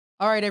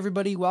All right,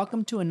 everybody,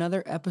 welcome to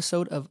another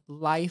episode of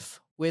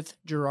Life with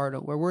Gerardo,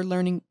 where we're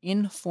learning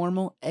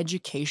informal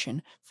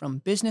education from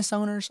business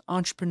owners,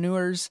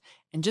 entrepreneurs,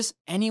 and just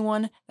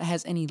anyone that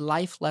has any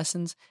life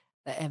lessons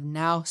that have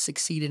now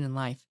succeeded in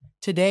life.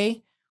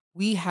 Today,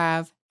 we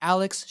have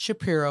Alex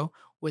Shapiro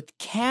with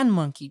Can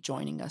Monkey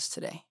joining us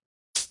today.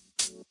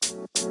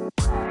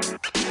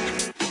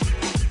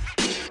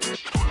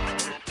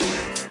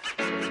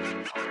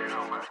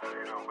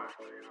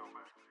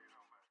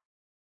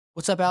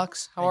 What's up,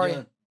 Alex? How are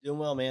you? Doing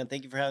well, man.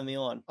 Thank you for having me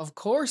on. Of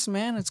course,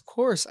 man. Of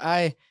course.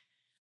 I've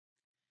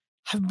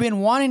been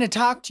wanting to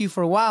talk to you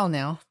for a while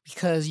now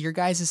because your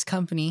guys'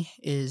 company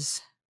is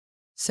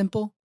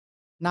simple,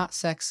 not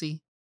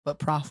sexy, but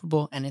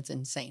profitable, and it's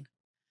insane.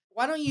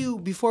 Why don't you,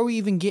 before we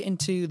even get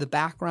into the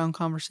background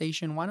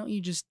conversation, why don't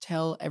you just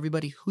tell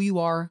everybody who you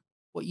are,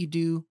 what you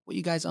do, what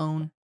you guys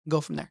own, and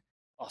go from there?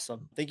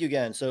 Awesome. Thank you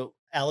again. So,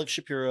 Alex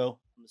Shapiro,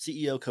 I'm the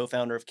CEO,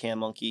 co-founder of Can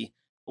Monkey.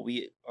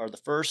 We are the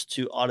first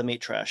to automate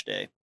trash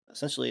day,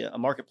 essentially a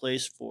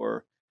marketplace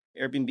for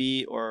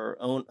Airbnb or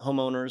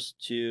homeowners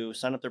to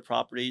sign up their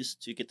properties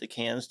to get the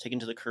cans taken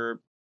to the curb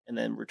and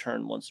then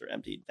returned once they're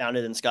emptied.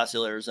 Founded in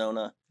Scottsdale,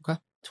 Arizona, Okay.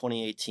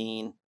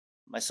 2018.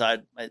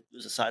 It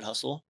was a side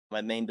hustle.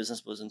 My main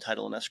business was in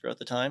title and escrow at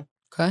the time.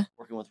 Okay.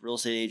 Working with real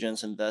estate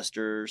agents,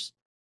 investors,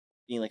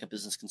 being like a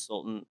business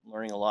consultant,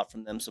 learning a lot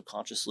from them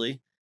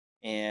subconsciously.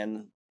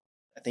 And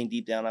I think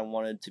deep down I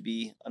wanted to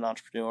be an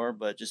entrepreneur,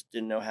 but just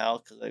didn't know how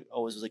because I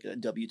always was like a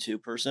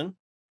W-2 person.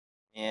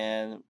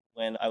 And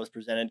when I was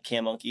presented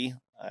Can Monkey,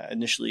 I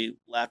initially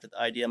laughed at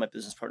the idea. My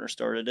business partner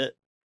started it.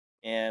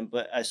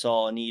 But I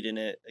saw a need in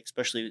it,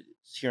 especially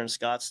here in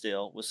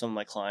Scottsdale with some of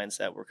my clients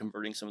that were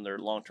converting some of their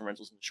long-term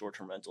rentals into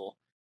short-term rental.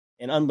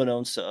 And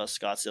unbeknownst to us,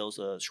 Scottsdale is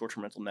a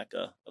short-term rental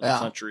mecca of the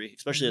country,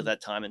 especially at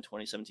that time in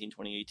 2017,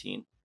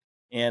 2018.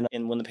 And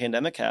when the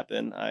pandemic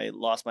happened, I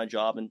lost my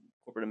job in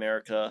corporate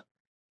America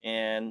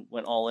and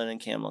went all in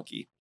Can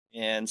Monkey.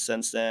 And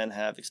since then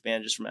have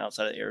expanded just from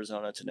outside of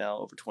Arizona to now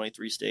over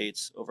 23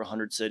 states, over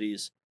 100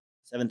 cities,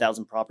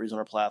 7,000 properties on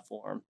our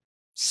platform.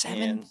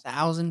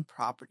 7,000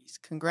 properties.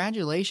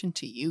 Congratulations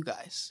to you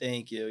guys.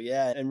 Thank you.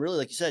 Yeah. And really,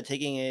 like you said,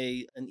 taking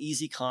an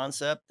easy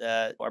concept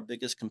that our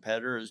biggest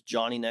competitor is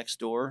Johnny next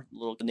door,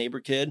 little neighbor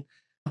kid,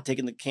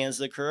 taking the cans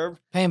to the curb.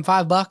 Paying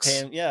 $5.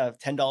 Paying,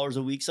 $10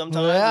 a week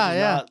sometimes.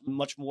 Not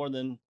much more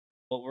than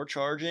what we're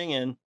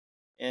charging.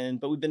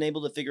 But we've been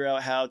able to figure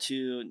out how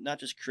to not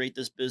just create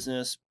this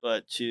business,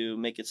 but to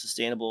make it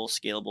sustainable,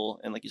 scalable,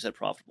 and like you said,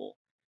 profitable.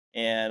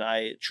 And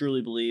I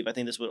truly believe, I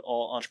think that's what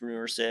all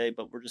entrepreneurs say,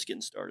 but we're just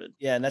getting started.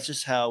 Yeah. And that's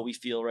just how we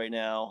feel right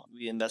now.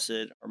 We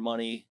invested our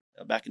money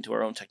back into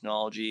our own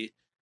technology.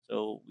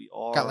 So we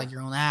are got like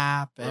your own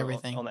app,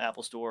 everything on the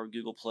Apple Store,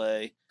 Google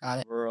Play. Got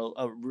it. We're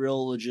a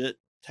real legit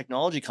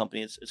technology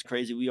company. It's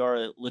crazy. We are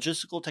a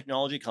logistical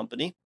technology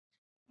company.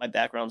 My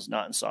background's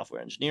not in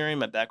software engineering.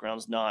 My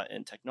background's not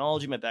in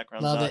technology. My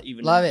background's not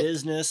even in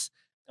business.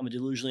 I'm a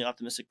delusionally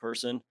optimistic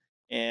person.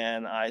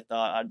 And I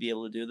thought I'd be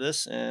able to do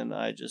this. And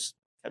I just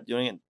kept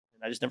doing it.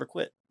 And I just never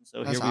quit.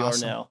 So here we are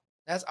now.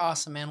 That's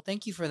awesome, man.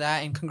 Thank you for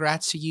that. And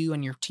congrats to you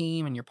and your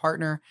team and your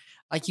partner.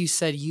 Like you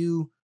said,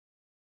 you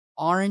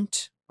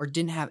aren't or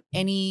didn't have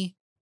any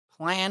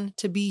plan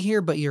to be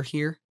here, but you're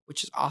here,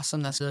 which is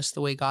awesome. That's just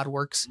the way God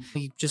works.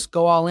 You just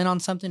go all in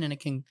on something and it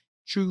can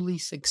truly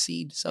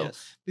succeed. So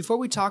Before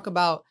we talk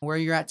about where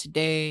you're at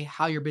today,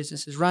 how your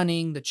business is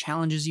running, the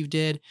challenges you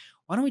did,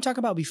 why don't we talk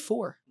about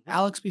before?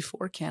 Alex,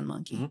 before Can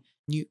Monkey.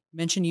 You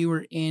mentioned you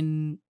were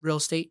in real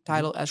estate,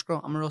 title,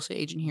 escrow. I'm a real estate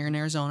agent here in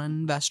Arizona, an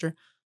investor.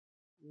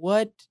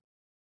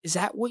 Is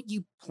that what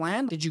you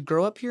planned? Did you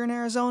grow up here in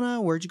Arizona?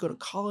 Where'd you go to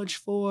college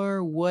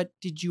for? What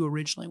did you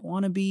originally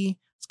want to be?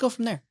 Let's go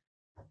from there.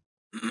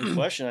 Good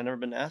question. I've never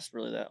been asked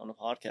really that on a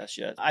podcast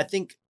yet. I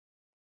think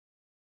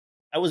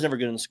I was never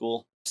good in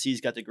school.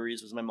 C's got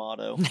degrees was my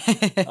motto.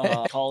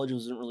 College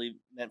wasn't really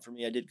meant for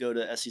me. I did go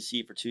to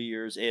SEC for 2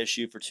 years,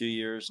 ASU for 2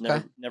 years,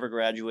 never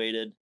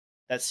graduated.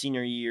 That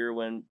senior year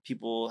when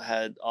people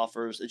had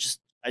offers,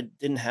 I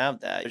didn't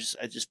have that.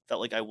 I just felt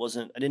like I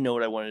didn't know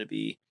what I wanted to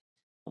be.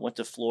 I went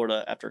to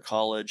Florida after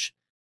college,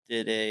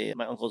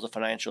 my uncle's a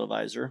financial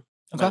advisor.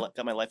 Got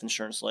my life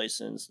insurance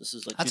license. This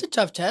is That's a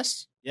tough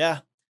test. Yeah.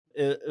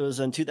 It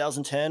was in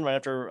 2010, right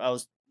after I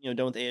was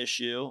done with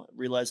ASU,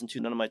 realizing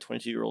too none of my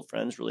 22-year-old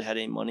friends really had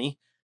any money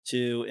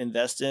to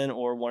invest in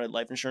or wanted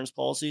life insurance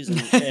policies.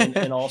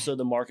 And also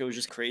the market was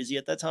just crazy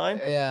at that time.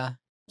 Yeah.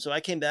 So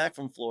I came back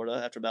from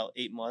Florida after about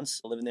 8 months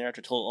living there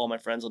after I told all my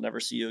friends I'll never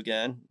see you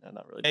again. No,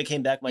 not really. I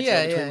came back, my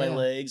tail between my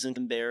legs and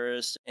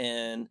embarrassed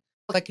and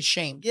like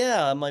ashamed.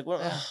 Yeah. I'm like, what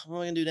am I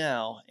going to do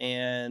now?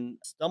 And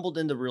stumbled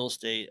into real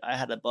estate. I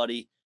had a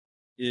buddy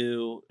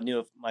who knew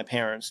of my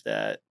parents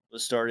that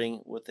was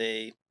starting with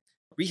a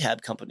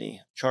rehab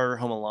company. Charter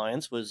Home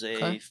Alliance was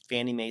a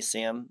Fannie Mae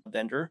Sam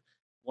vendor,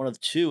 one of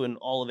two in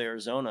all of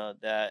Arizona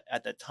that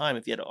at that time,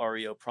 if you had an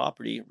REO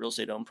property, real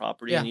estate owned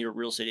property, and you're a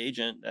real estate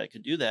agent that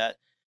could do that,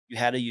 you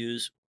had to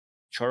use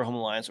Charter Home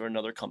Alliance or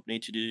another company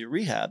to do your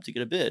rehab to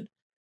get a bid.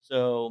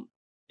 So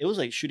it was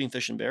like shooting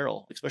fish and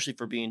barrel, especially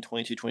for being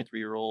 22,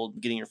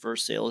 23-year-old, getting your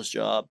first sales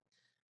job.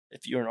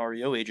 If you're an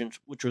REO agent,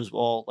 which was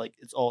all like,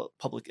 it's all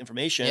public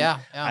information, Yeah,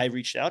 yeah. I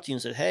reached out to you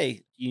and said,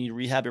 "Hey, you need to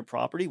rehab your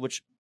property,"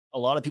 which a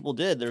lot of people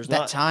did. There's At that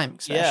not, time,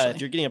 yeah, if especially.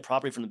 you're getting a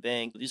property from the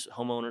bank, these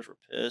homeowners were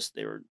pissed.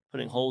 They were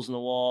putting holes in the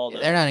wall. Yeah,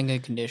 they're not in good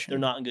They're condition.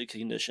 not in good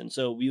condition.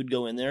 So we would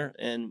go in there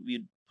and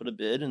we'd put a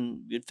bid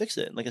and we'd fix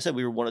it. And like I said,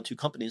 we were one of two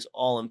companies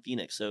all in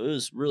Phoenix. So it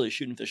was really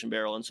shooting fish and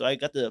barrel. And so I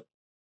got to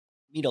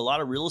meet a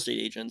lot of real estate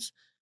agents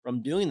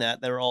from doing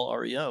that that are all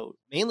REO,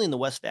 mainly in the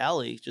West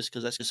Valley, just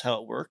because that's just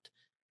how it worked.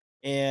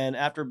 And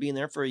after being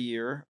there for a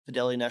year,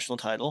 Fidelity National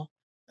Title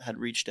had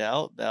reached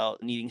out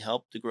about needing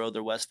help to grow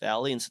their West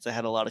Valley. And since I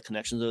had a lot of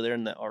connections over there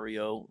in the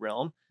REO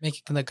realm,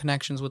 Making the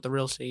connections with the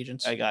real estate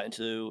agents. I got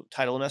into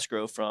title and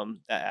escrow from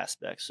that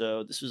aspect.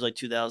 So this was like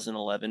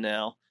 2011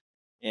 now.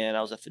 And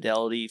I was at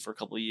Fidelity for a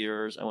couple of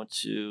years. I went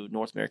to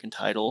North American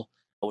Title,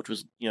 which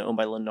was, owned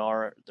by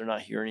Lennar. They're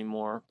not here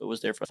anymore, but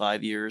was there for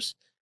 5 years.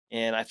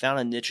 And I found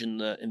a niche in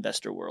the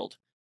investor world.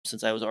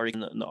 Since I was already in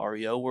the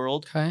REO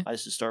world, Okay. I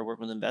just started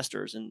working with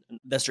investors and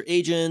investor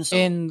agents. So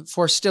And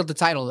for still the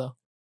title though.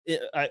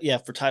 yeah,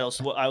 for titles.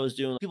 So what I was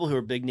doing, people who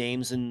were big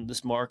names in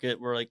this market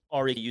were like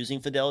already using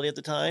Fidelity at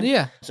the time.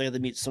 Yeah. So I got to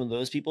meet some of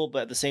those people.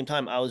 But at the same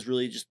time, I was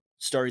really just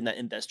starting that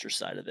investor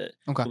side of it.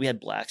 Okay. We had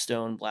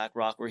Blackstone,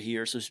 BlackRock were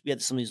here. So we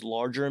had some of these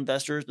larger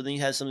investors, but then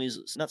you had some of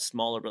these, not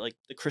smaller, but like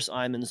the Chris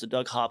Imons, the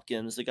Doug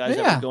Hopkins, the guys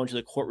that were Yeah. going to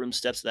the courtroom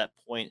steps at that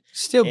point.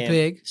 Still And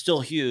big.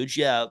 still huge.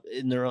 Yeah.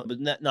 In their own,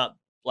 but not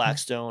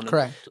Blackstone. And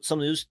Correct. some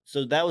of those,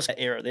 so that was that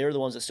era. They were the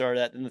ones that started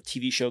that. Then the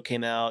TV show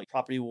came out,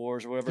 Property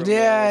Wars or whatever it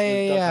Yeah, was, yeah,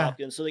 with Doug yeah.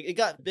 Hopkins. So like it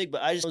got big,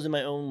 but I just was in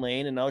my own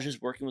lane and I was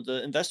just working with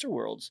the investor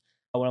worlds.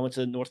 When I went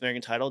to North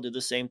American Title, did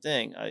the same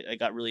thing. I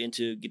got really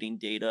into getting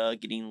data,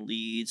 getting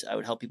leads. I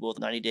would help people with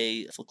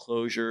 90-day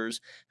foreclosures,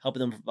 helping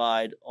them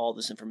provide all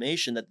this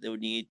information that they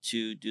would need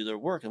to do their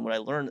work. And what I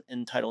learned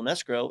in title and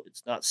escrow,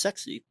 it's not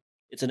sexy.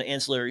 It's an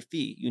ancillary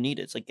fee. You need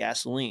it. It's like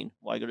gasoline.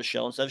 Why go to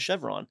Shell instead of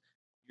Chevron?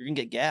 You're gonna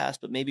get gas,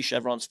 but maybe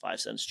Chevron's 5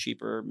 cents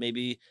cheaper.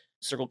 Maybe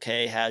Circle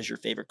K has your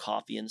favorite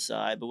coffee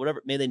inside, but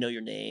whatever, maybe they know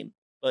your name,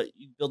 but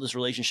you build this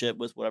relationship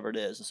with whatever it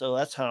is. And so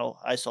that's how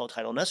I saw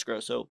title and escrow.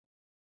 So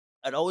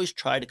I'd always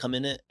try to come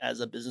in it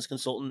as a business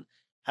consultant.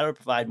 How do I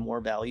provide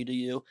more value to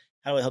you?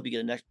 How do I help you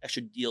get an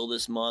extra deal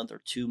this month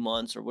or 2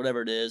 months or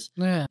whatever it is,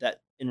 Yeah.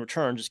 that in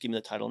return just give me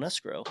the title and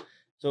escrow.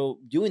 So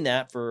doing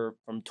that for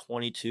from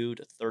 22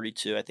 to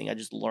 32, I think I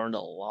just learned a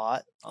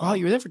lot. Oh,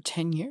 you were there for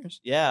 10 years.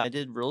 Yeah, I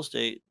did real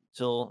estate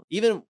till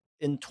even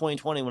in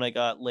 2020 when I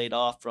got laid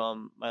off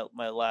from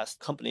my last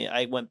company.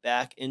 I went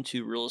back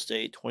into real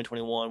estate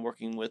 2021,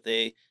 working with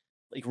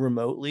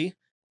remotely,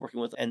 working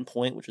with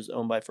Endpoint, which was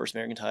owned by First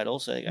American Title.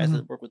 So I got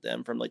to work with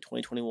them from like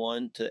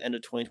 2021 to end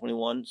of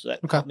 2021. So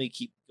that Okay. helped me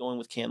keep going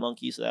with Cam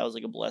Monkey. So that was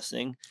like a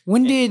blessing.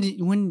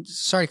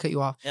 Sorry to cut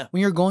you off. Yeah.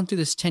 When you're going through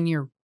this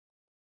 10-year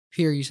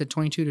period, you said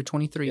 22 to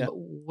 23. Yeah. But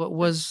what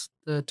was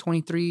the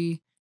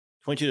 23?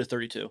 22 to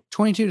 32.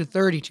 22 to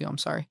 32. I'm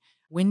sorry.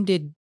 When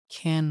did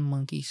Can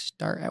Monkey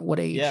start? At what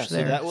age? Yeah, so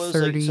there? that was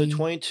 30. like, so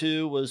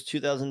 22 was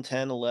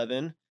 2010,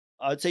 11.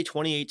 I would say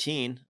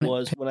 2018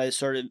 was when I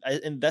started. I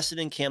invested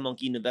in Cam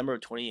Monkey in November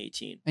of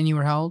 2018. And you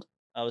were how old?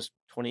 I was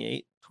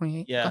 28.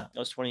 28. Yeah, Okay. I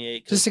was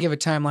 28. Just to give a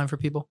timeline for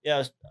people.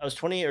 Yeah, I was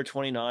 28 or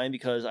 29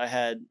 because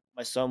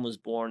my son was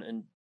born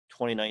in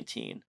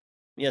 2019.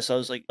 Yeah, so I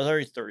was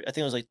already 30. I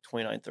think I was like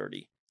 29,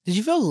 30. Did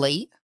you feel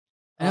late?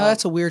 I know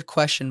that's a weird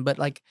question, but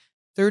like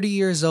 30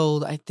 years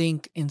old, I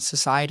think in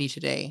society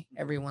today,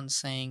 everyone's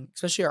saying,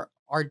 especially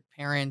our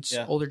parents,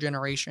 Yeah. older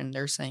generation,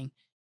 they're saying,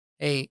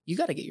 hey, you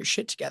got to get your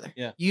shit together.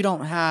 Yeah. You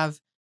don't have,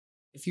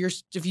 if you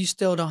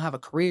still don't have a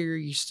career,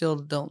 you still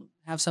don't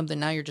have something,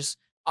 now you're just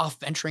off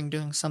venturing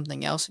doing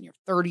something else and you're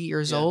 30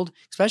 years Yeah. old,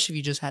 especially if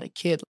you just had a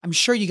kid. I'm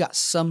sure you got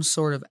some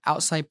sort of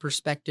outside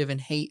perspective and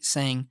hate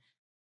saying,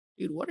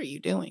 dude, what are you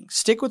doing?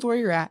 Stick with where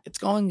you're at. It's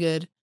going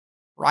good.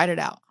 Ride it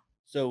out.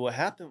 So what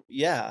happened?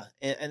 Yeah,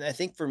 and I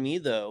think for me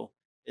though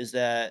is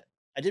that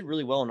I did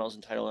really well when I was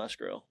in title and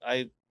escrow.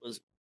 I was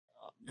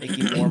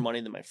making more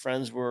money than my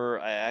friends were.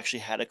 I actually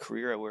had a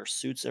career. I wear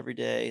suits every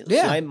day.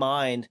 Yeah. In my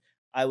mind,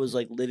 I was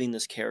like living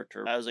this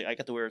character. I was like, I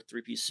got to wear a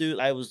 3-piece suit.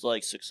 I was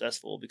like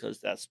successful because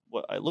that's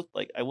what I looked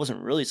like. I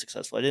wasn't really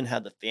successful. I didn't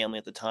have the family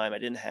at the time. I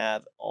didn't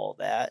have all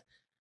that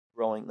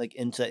growing like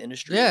into the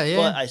industry. Yeah, yeah.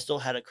 But I still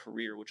had a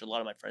career, which a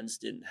lot of my friends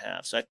didn't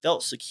have. So I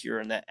felt secure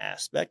in that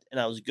aspect and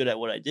I was good at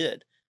what I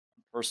did.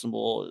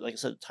 Personable, like I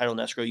said, title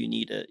and escrow, you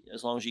need it.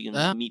 As long as you can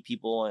Yeah. meet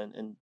people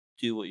and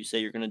do what you say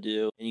you're going to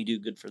do and you do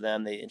good for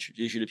them, they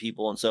introduce you to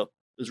people. And so it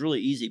was really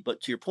easy. But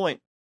to your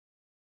point,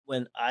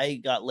 when I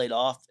got laid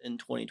off in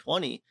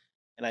 2020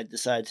 and I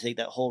decided to take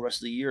that whole rest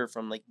of the year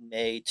from like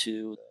May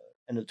to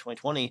the end of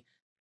 2020,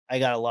 I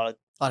got a lot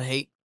of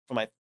hate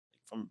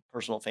from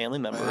personal family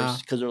members Wow.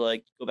 because they're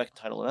like, go back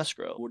to title and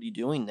escrow. What are you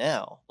doing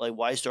now? Like,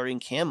 why starting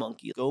Cam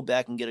Monkey? Go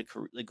back and get a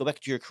career. Like, go back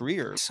to your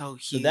career. So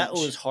So huge. that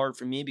was hard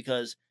for me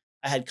because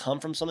I had come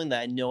from something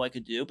that I know I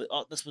could do, but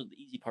that's what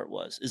the easy part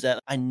was, is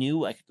that I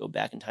knew I could go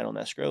back in title and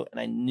escrow and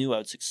I knew I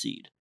would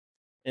succeed.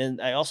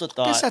 And I also I guess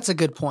thought that's a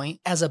good point.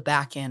 As a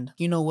back end,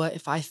 you know what?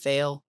 If I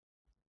fail,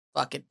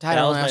 fuck it. that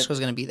Title was and my escrow is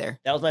going to be there.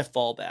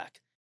 fallback.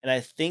 And I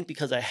think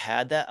because I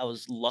had that, I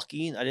was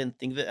lucky. I didn't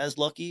think of it as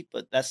lucky,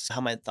 but that's how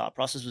my thought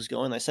process was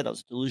going. I said I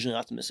was a delusionally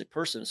optimistic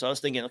person. So I was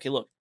thinking, okay,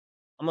 look,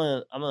 I'm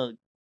gonna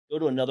go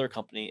to another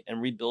company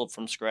and rebuild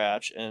from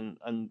scratch, and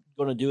I'm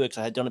gonna do it because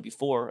I had done it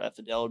before at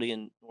Fidelity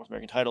and North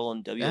American Title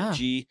and Yeah.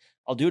 WFG.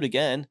 I'll do it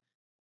again.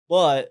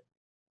 But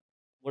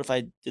what if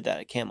I did that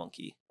at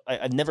CanMonkey?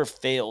 I've never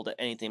failed at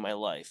anything in my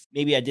life.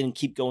 Maybe I didn't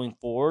keep going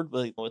forward, but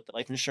like, with the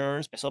life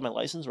insurance, I still have my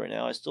license right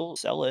now. I still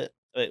sell it.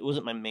 It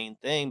wasn't my main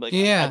thing, but like,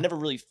 I've Yeah. never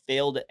really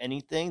failed at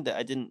anything that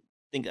I didn't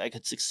think I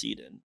could succeed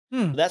in.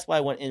 Hmm. So that's why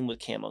I went in with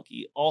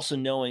CanMonkey, also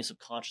knowing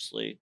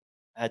subconsciously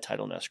I had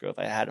title and escrow if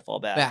I had to fall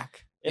back,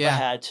 Back. if I Yeah.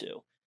 had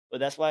to. But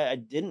that's why I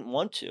didn't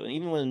want to. And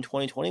even when in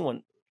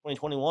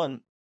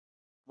 2021,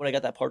 when I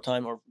got that part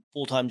time or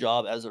full time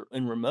job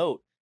in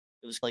remote,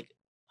 it was like,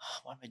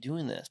 why am I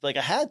doing this? But like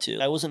I had to.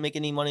 I wasn't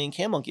making any money in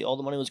CanMonkey. All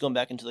the money was going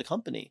back into the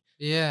company,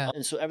 Yeah.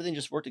 and so everything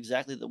just worked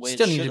exactly the You way it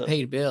still should needed to have.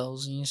 pay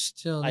bills and you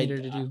still I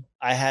needed to do.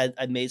 I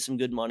made some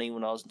good money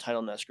when I was in title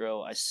and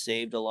escrow. I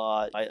saved a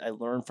lot. I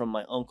learned from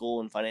my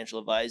uncle in financial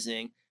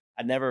advising.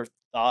 I never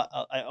thought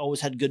I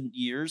always had good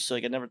years, so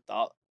like I never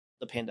thought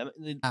the pandemic.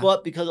 Yeah.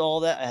 But because of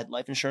all that, I had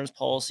life insurance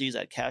policies.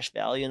 I had cash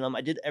value in them.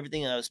 I did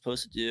everything that I was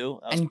supposed to do.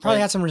 I was And you probably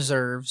playing. had some I had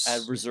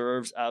reserves.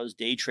 reserves. I was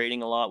day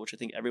trading a lot, which I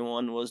think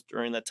everyone was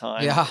during that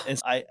time. Yeah.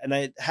 And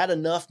I had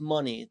enough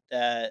money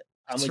that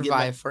I'm gonna give my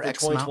Survive for for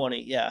X amount.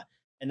 2020. Yeah.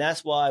 And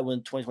that's why when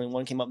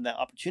 2021 came up and that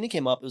opportunity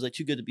came up, it was like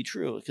too good to be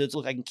true. Because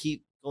look, I can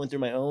keep going through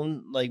my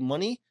own like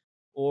money,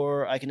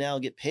 or I can now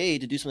get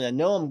paid to do something I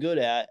know I'm good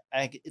at.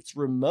 It's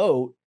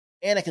remote,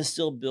 and I can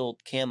still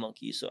build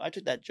CanMonkey. So I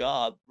took that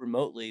job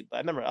remotely. But I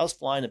remember I was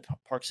flying to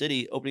Park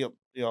City, opening up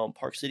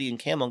Park City and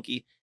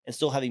CanMonkey, and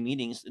still having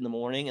meetings in the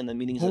morning and then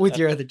meetings With at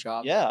your the other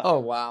job. yeah. Oh,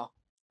 wow.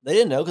 They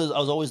didn't know because I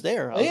was always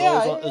there. I was Yeah,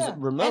 always yeah, on. It was yeah. And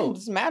it remote,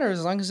 doesn't matter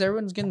as long as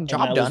everyone's getting the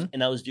and job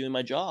done. I was doing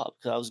my job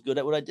because I was good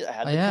at what I did. I Oh,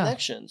 had the yeah.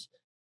 connections.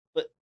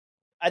 But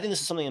I think this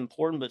is something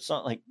important, but it's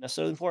not like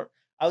necessarily important.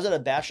 I was at a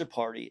bachelor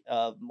party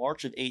of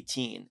March of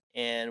 18,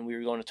 and we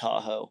were going to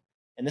Tahoe.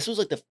 And this was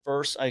like the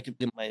first I could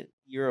get my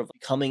year of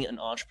becoming an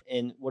entrepreneur.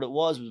 And what it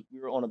was we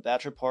were on a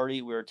bachelor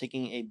party. We were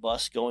taking a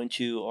bus going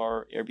to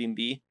our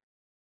Airbnb,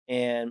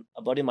 and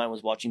a buddy of mine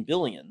was watching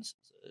Billions,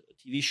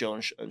 a TV show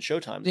on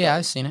Showtime. It's Yeah, about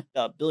I've seen it.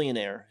 a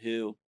billionaire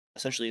who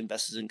essentially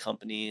invests in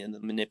company and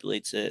then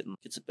manipulates it and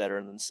gets it better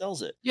and then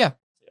sells it. Yeah.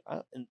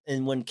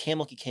 And when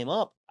CanMonkey came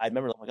up, I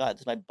remember, oh my god,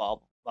 this is my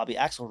Bobby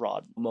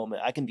Axelrod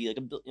moment. I can be like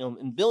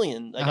in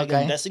billion, like I can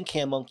Okay. invest in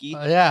CanMonkey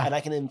Yeah. and I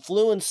can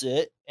influence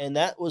it. And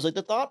that was like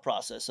the thought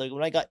process. Like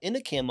when I got into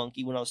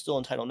CanMonkey, when I was still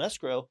in title and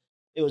escrow,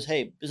 it was,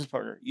 hey, business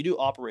partner, you do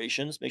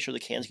operations, make sure the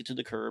cans get to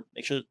the curb,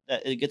 make sure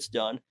that it gets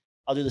done.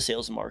 I'll do the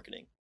sales and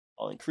marketing.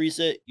 I'll increase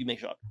it. You make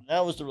sure.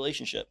 That was the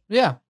relationship.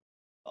 Yeah.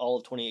 All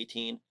of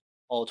 2018,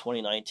 all of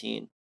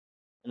 2019,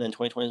 and then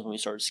 2020 is when we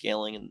started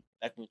scaling. And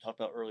back when we talked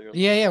about earlier,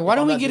 Yeah, yeah. if I'm not Why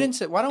don't we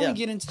yeah,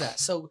 get into that?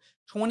 So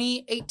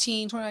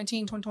 2018,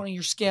 2019, 2020,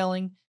 you're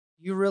scaling.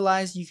 You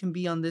realize you can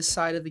be on this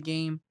side of the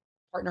game.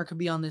 Partner could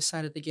be on this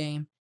side of the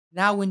game.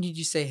 Now, when did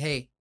you say,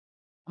 hey,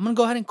 I'm going to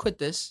go ahead and quit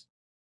this.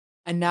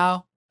 And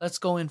now let's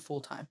go in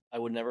full time? I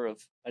would never have.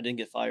 I didn't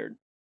get fired,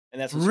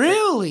 and that's what's great. I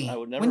Really? would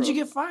When never did you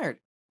have. get fired?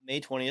 May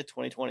 20th,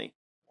 2020,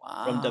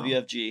 from Wow.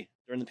 WFG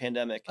during the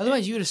pandemic.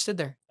 Otherwise, you would have stood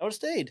there. I would have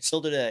stayed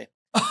still today.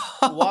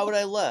 Why would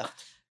I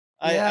left?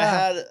 I Yeah.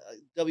 had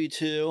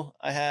W-2.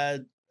 I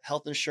had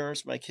health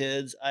insurance for my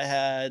kids. I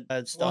had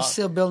While stock.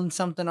 still building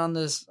something on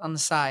the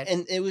side.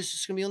 And it was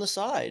just gonna be on the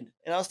side.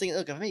 And I was thinking,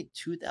 look, if I made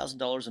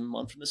 $2,000 a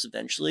month from this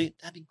eventually,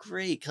 that'd be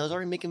great because I was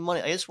already making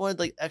money. I just wanted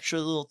like extra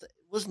little. It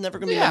was never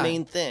gonna be my Yeah.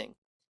 main thing,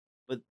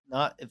 but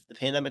not if the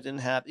pandemic didn't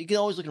happen. You can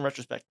always look in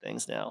retrospect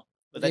things now.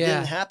 But if that Yeah.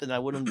 didn't happen, I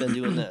wouldn't have been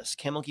doing this.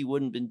 CanMonkey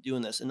wouldn't have been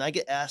doing this. And I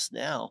get asked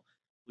now,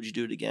 would you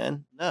do it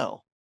again?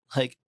 No.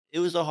 Like it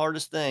was the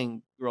hardest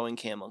thing growing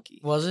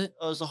CanMonkey. Was it?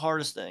 It was the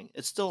hardest thing.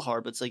 It's still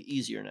hard, but it's like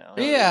easier now.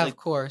 Yeah, Like of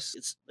course.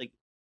 it's like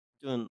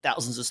doing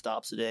thousands of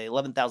stops a day,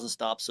 11,000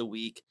 stops a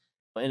week.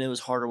 And it was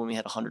harder when we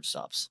had 100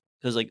 stops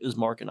because like it was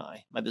Mark and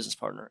I, my business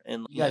partner,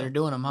 and You guys are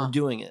doing them, we're huh?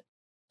 doing it.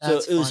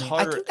 That's So it was funny. I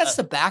harder. think that's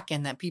the back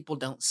end that people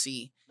don't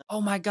see.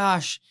 Oh my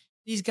gosh,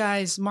 these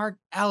guys, Mark,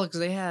 Alex,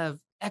 they have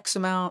X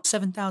amount,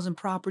 7,000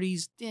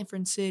 properties,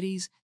 different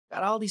cities,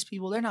 got all these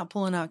people. They're not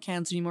pulling out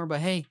cans anymore, but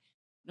hey,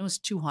 it was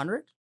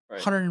 200, Right.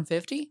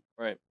 150.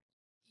 Right.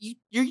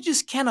 You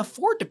just can't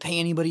afford to pay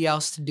anybody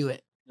else to do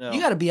it. No.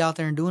 You got to be out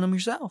there and doing them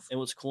yourself. And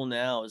what's cool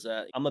now is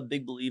that I'm a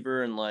big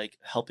believer in like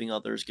helping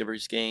others,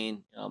 givers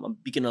gain. I'm a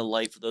beacon of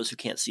light for those who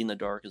can't see in the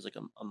dark is like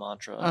a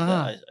mantra Uh-huh.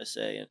 that I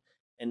say.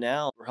 And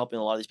now we're helping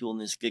a lot of these people in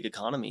this gig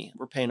economy.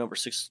 We're paying over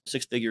six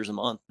figures a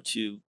month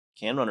to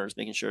can runners,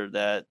 making sure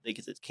that they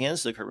get the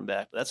cans to the curb and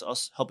back. But that's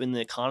us helping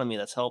the economy.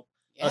 That's us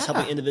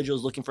helping Yeah.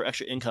 individuals looking for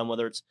extra income,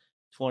 whether it's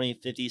 $20,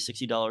 $50,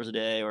 $60 a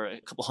day or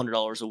a couple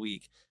 $100 a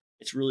week.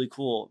 It's really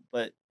cool.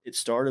 But it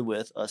started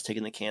with us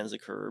taking the cans to the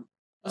curb.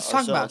 Let's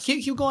talk about ourselves.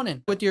 keep going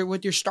in with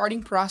your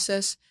starting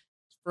process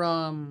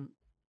from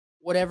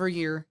whatever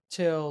year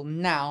till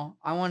now.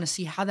 I want to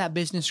see how that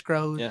business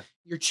grows, Yeah.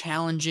 your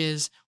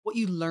challenges, what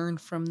you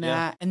learned from Yeah.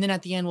 that. And then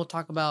at the end, we'll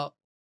talk about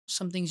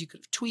some things you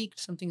could have tweaked,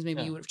 some things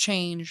maybe Yeah. you would have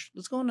changed.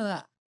 Let's go into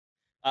that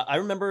I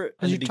remember in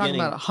because the you're talking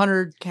about beginning.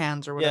 100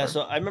 cans or Yeah. whatever.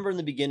 So I remember in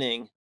the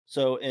beginning.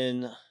 Let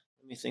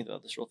me think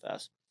about this real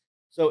fast.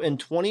 So in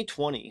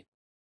 2020,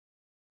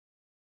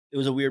 it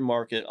was a weird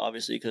market,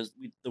 obviously, because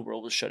the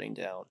world was shutting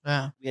down.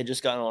 Yeah. We had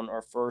just gotten on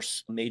our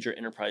first major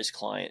enterprise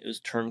client. It was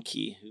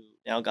Turnkey, who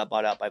now got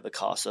bought out by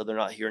Vacasa. They're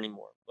not here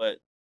anymore. But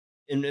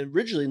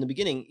originally in the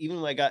beginning, even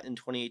when I got in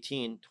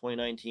 2018,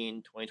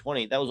 2019,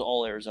 2020, that was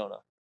all Arizona.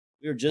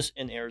 We were just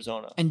in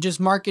Arizona. And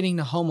just marketing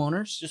to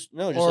homeowners Just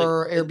no, just like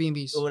or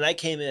Airbnbs. when I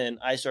came in,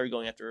 I started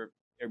going after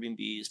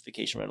Airbnbs,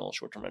 vacation rentals,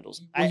 short-term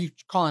rentals. Were you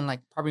calling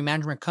like property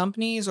management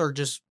companies or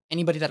just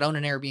anybody that owned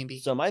an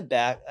Airbnb? So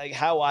like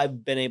how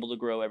I've been able to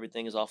grow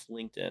everything is off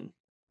LinkedIn.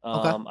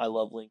 Okay. I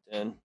love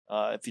LinkedIn.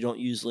 If you don't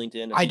use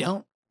LinkedIn, I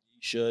don't. you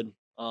should.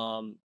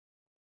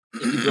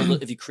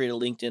 If you create a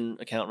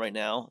LinkedIn account right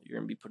now, you're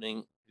gonna be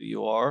putting who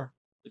you are,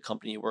 the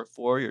company you work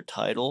for, your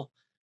title,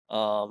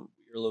 your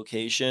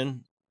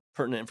location,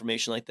 pertinent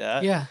information like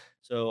that. Yeah.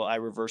 So I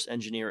reverse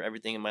engineer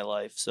everything in my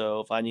life. So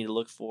if I need to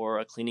look for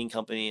a cleaning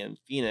company in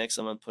Phoenix,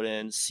 I'm gonna put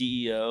in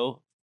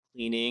CEO,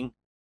 cleaning,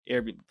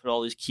 Airbnb, put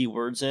all these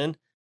keywords in. And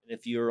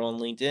if you're on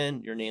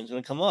LinkedIn, your name's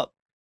gonna come up.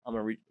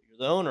 You're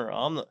the owner.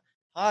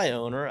 Hi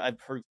owner. I've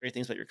heard great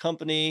things about your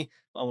company.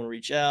 I want to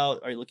reach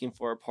out. Are you looking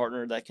for a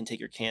partner that can take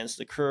your cans to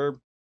the curb?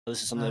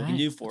 This is something All that we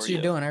can right. do for That's what you.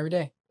 you're doing every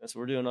day. That's what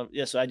we're doing.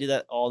 Yeah, so I did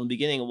that all in the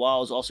beginning while I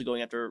was also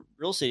going after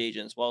real estate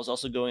agents, while I was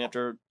also going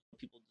after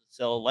people to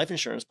sell life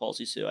insurance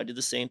policies to. I did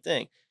the same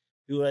thing.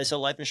 Who would I sell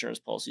life insurance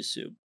policies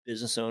to?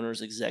 Business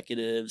owners,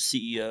 executives,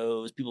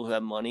 CEOs, people who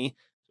have money.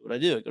 So what I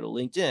do, I go to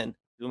LinkedIn.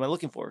 Who am I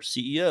looking for?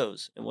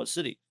 CEOs. In what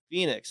city?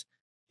 Phoenix.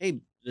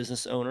 Hey,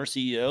 business owner,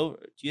 CEO,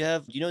 do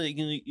you know that you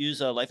can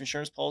use life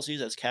insurance policies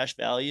as cash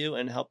value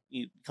and help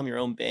you become your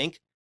own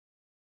bank?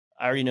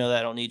 I already know that.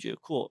 I don't need you.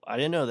 Cool. I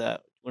didn't know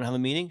that. Want to have a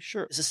meeting?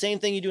 Sure. It's the same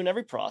thing you do in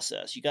every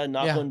process. You got to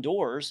knock Yeah. on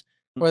doors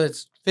Whether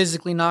it's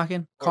physically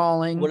knocking, or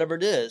calling, whatever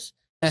it is.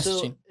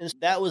 messaging. And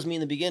that was me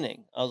in the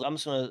beginning. I'm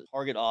just going to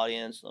target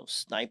audience,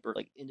 sniper,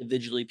 like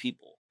individually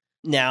people.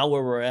 Now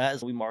where we're at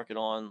is we market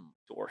on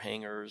door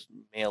hangers,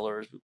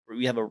 mailers.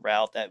 We have a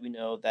route that we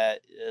know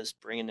that is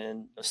bringing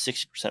in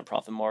 60%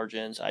 profit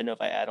margins. I know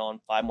if I add on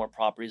 5 more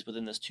properties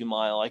within this 2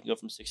 mile, I can go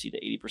from 60 to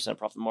 80%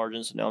 profit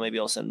margins. So now maybe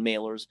I'll send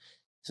mailers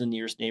to the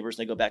nearest neighbors.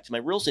 And I go back to my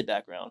real estate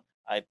background.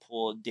 I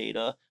pull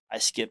data, I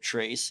skip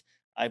trace,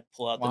 I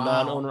pull out the Wow.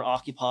 non-owner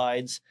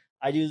occupieds.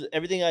 I do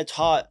everything I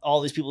taught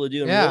all these people to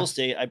do in Yeah. real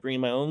estate. I bring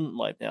in my own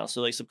life now.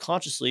 So like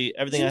subconsciously,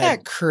 everything Isn't I had.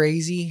 that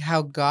crazy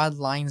how God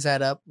lines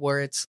that up where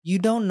it's you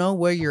don't know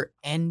where your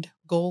end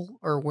goal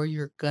or where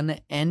you're gonna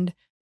end,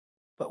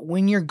 but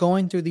when you're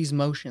going through these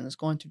motions,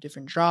 going through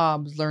different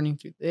jobs, learning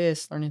through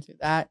this, learning through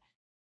that,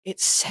 it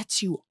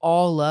sets you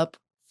all up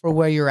for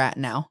where you're at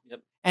now.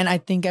 Yep. And I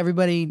think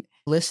everybody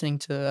listening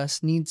to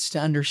us needs to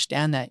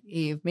understand that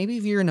maybe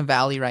if you're in a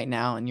valley right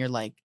now and you're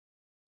like,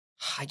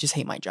 I just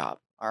hate my job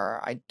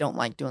or I don't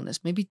like doing this.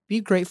 Maybe be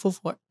grateful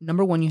for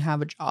number one, you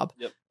have a job.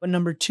 Yep. But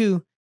number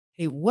two,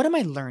 hey, what am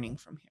I learning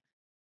from here?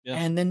 Yeah.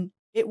 And then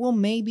it will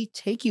maybe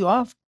take you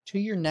off to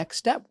your next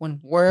step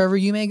wherever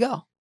you may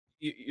go.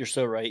 You're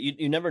so right.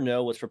 You never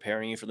know what's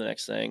preparing you for the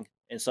next thing.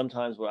 And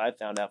sometimes what I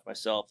found out for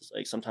myself is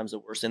like sometimes the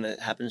worst thing that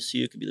happens to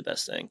you could be the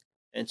best thing.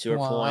 And to our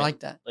Wow, point, I like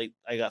that. like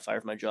I got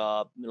fired from my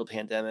job, middle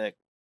pandemic,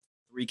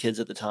 3 kids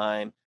at the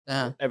time.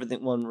 Yeah.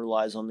 Everything one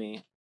relies on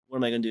me. What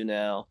am I gonna do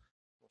now?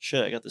 Well,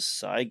 shit, I got this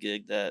side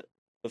gig that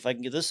if I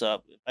can get this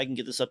up, if I can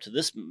get this up to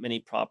this many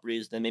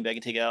properties, then maybe I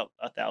can take out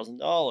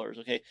 $1,000.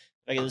 Okay, if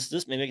I get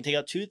this, maybe I can take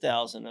out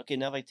 2,000. Okay,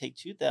 now if I take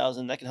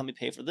 2,000, that can help me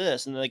pay for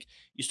this, and then, like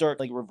you start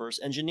like reverse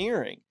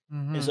engineering.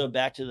 And Mhm. so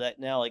back to that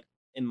now, like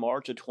in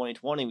March of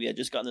 2020, we had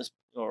just gotten this,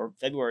 or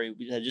February,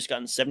 we had just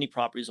gotten 70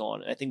 properties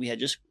on. And I think we had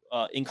just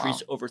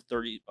increased over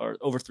 30 or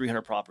over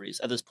 300 properties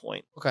at this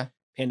point. Okay.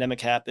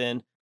 Pandemic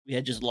happened. We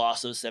had just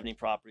lost those 70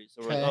 properties.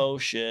 So we're like, Okay. oh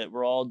shit,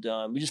 we're all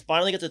done. We just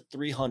finally got to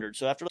 300.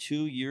 So after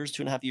 2 years,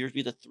 2.5 years,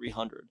 we get to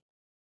 300.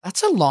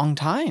 That's a long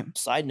time.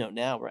 Side note,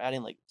 now we're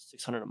adding like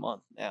 600 a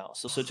month now.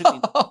 So it took me,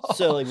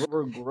 so like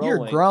we're growing.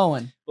 You're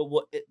growing. But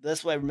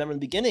that's what I remember in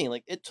the beginning.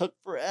 Like it took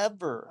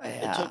forever.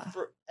 It took Yeah.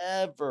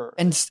 forever.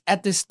 And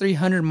at this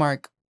 300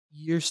 mark,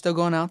 you're still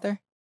going out there?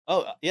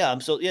 Oh yeah,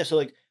 I'm so yeah. So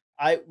like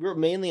we're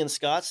mainly in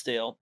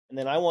Scottsdale, and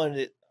then I wanted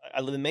it.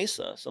 I live in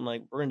Mesa, so I'm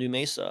like, we're gonna do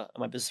Mesa. And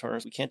my business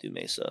partners, we can't do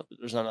Mesa.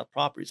 There's not enough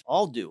properties.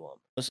 I'll do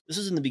them. This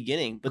is in the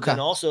beginning, but then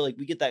Okay. also like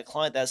we get that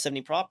client that has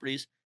 70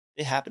 properties.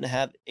 They happen to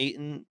have 8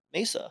 in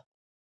Mesa.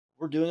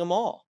 We're doing them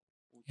all.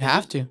 You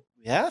have to.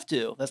 We have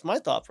to. That's my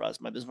thought process.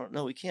 My business partner,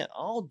 no, we can't.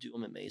 I'll do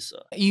them in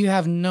Mesa. You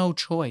have no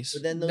choice.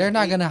 But then those They're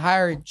not 8 going to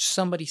hire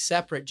somebody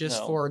separate just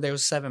No. for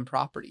those 7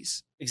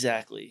 properties.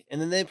 Exactly. And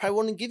then they probably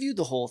won't give you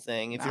the whole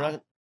thing if you're Nah.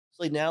 not.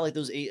 So like now, like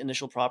those 8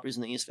 initial properties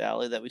in the East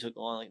Valley that we took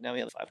on, like now we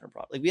have 500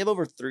 properties. Like we have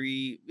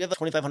like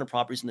 2,500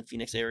 properties in the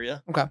Phoenix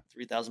area, Okay.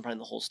 3,000 probably in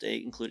the whole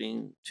state,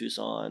 including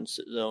Tucson,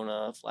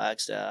 Sedona,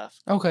 Flagstaff.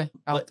 Okay.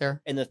 Out But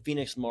there. in the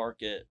Phoenix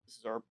market, this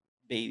is our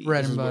baby.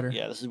 Bread This and is where, butter.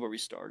 yeah, this is where we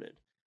started.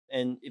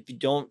 And if you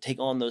don't take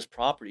on those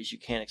properties, you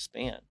can't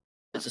expand.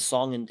 It's a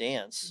song and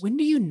dance. When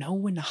do you know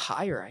when to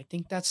hire? I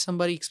think that's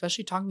somebody,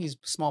 especially talking to these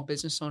small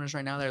business owners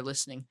right now that are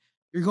listening.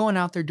 You're going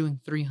out there doing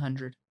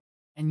 300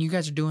 and you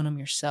guys are doing them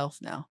yourself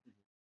now.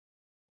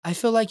 I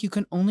feel like you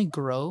can only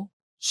grow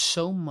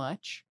so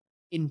much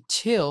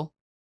until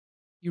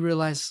you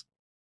realize,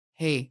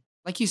 hey,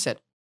 like you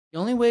said, the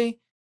only way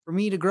for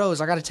me to grow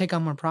is I got to take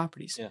on more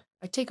properties. Yeah.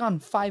 I take on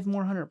 5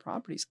 more hundred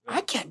properties. Yeah.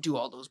 I can't do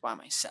all those by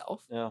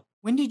myself. Yeah.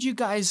 When did you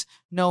guys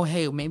know,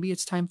 hey, maybe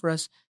it's time for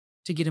us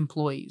to get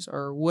employees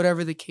or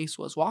whatever the case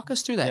was? Walk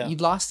us through that. Yeah. You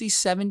lost these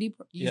 70,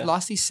 Yeah.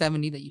 lost these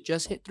 70 that you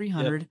just hit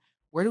 300.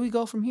 Where do we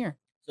go from here?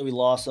 So we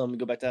lost them. We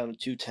go back down to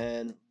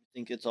 210. I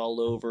think it's all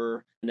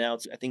over. Now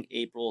it's, I think,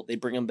 April. They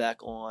bring them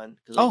back on.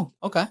 Oh,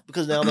 okay.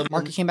 Because now the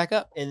Market came back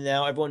up. And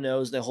now everyone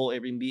knows the whole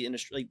Airbnb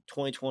industry, like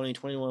 2020,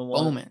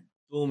 2021,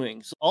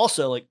 booming. So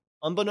also, like,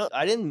 unbeknownst,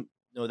 I didn't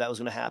know that was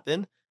going to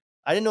happen.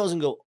 I didn't know I was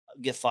going to go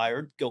get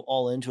fired, go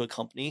all into a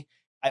company.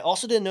 I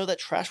also didn't know that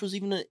trash was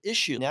even an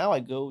issue. Now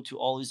I go to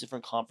all these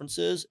different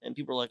conferences and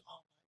people are like, oh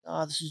my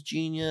God, this is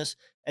genius.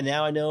 And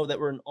now I know that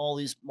we're in all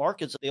these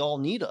markets. They all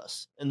need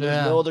us. And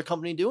there's no other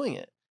company doing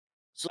it.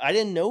 So I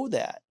didn't know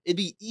that. It'd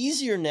be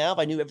easier now if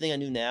I knew everything I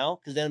knew now,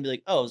 because then I'd be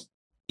like, oh,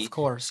 Of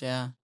course,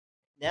 yeah.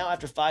 now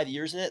after 5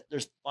 years in it,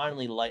 there's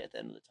finally light at the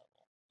end of the tunnel.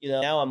 You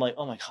know, now I'm like,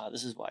 oh my God,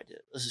 this is why I did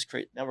it. This is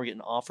great. Now we're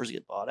getting offers to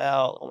get bought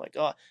out. Oh my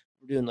God.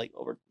 We're doing like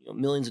over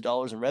millions of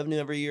dollars in revenue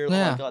every year. Oh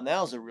my God,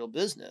 now it's a real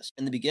business.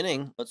 In the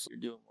beginning, you're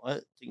doing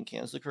what? Taking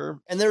cans to the curb.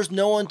 And there's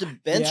no one to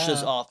bench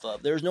this off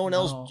of. There's no one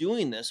else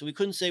doing this. So we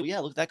couldn't say, yeah,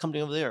 look at that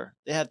company over there.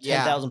 They have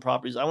 10,000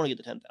 properties. I want to get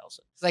to 10,000.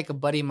 It's like a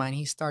buddy of mine.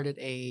 He started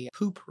a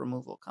poop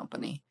removal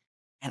company.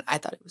 And I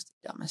thought it was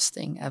the dumbest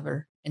thing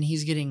ever. And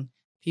he's getting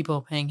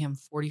people paying him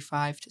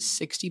 45 to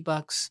 60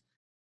 bucks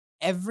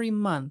every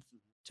month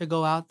to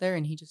go out there.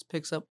 And he just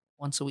picks up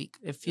once a week.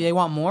 If they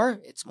want more,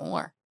 it's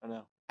more. I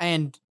know.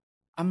 And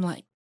I'm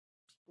like,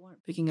 people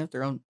aren't picking up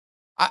their own.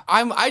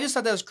 I just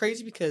thought that was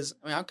crazy because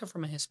I come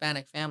from a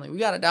Hispanic family. We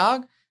got a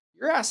dog.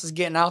 Your ass is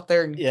getting out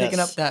there and picking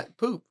up that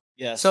poop.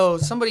 Yeah. So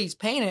somebody's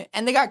paying it,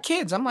 and they got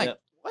kids. I'm like,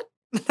 what?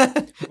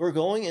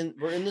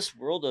 We're in this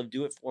world of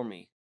do it for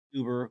me.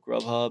 Uber,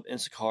 Grubhub,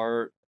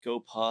 Instacart,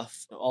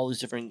 GoPuff, all these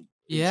different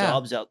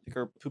jobs out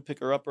there. Poop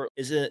picker upper.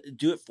 Is it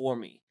do it for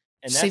me?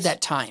 And save that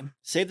time.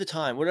 Save the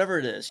time, whatever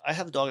it is. I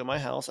have a dog at my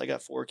house. I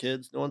got 4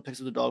 kids. No one picks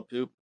up the dog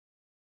poop.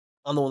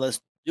 I'm the one that's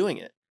doing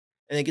it.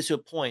 And it gets to a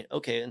point,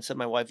 okay, instead of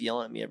my wife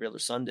yelling at me every other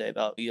Sunday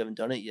about you haven't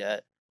done it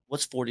yet,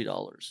 what's $40?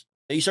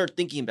 And you start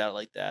thinking about it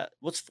like that.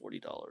 What's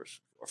 $40 or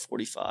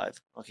 45?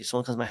 Okay,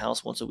 someone comes to my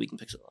house once a week and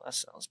picks it up. That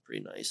sounds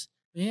pretty nice.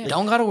 Yeah,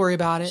 don't got to worry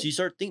about it. So you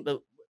start thinking,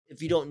 but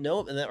if you don't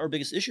know, and our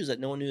biggest issue is that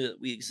no one knew that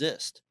we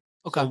exist.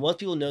 Okay. So once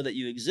people know that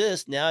you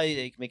exist, now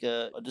they can make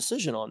a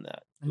decision on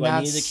that. Do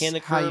I need a can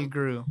of curb? How you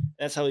grew.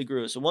 That's how we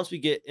grew. So once we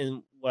get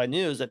in, what I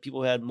knew is that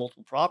people who had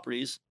multiple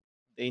properties,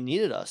 they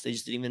needed us. They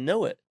just didn't even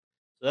know it.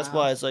 So that's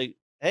why it's like,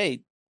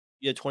 hey,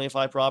 you had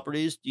 25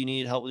 properties. Do you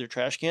need help with your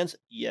trash cans?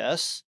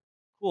 Yes.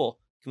 Cool.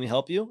 Can we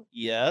help you?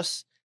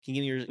 Yes. Can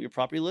you give me your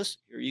property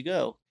list? Here you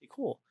go. Okay,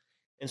 cool.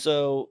 And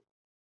so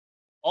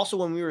also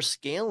when we were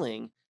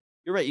scaling,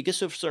 you're right. You get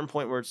to a certain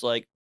point where it's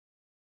like,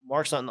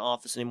 Mark's not in the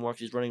office anymore because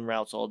he's running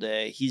routes all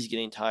day. He's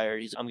getting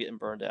tired. I'm getting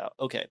burned out.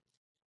 Okay.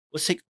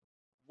 Let's take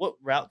what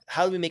route?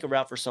 How do we make a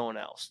route for someone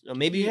else?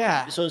 Maybe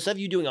so instead of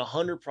you doing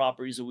 100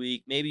 properties a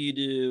week, maybe you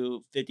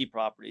do 50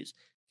 properties.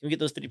 Can we get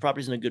those 50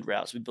 properties in a good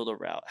route? So we build a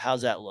route.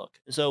 How's that look?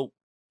 And so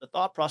the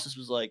thought process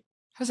was like,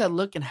 how's that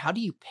look? And how do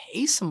you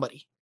pay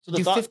somebody to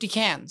do 50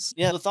 cans?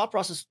 Yeah, the thought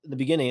process in the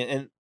beginning,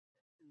 and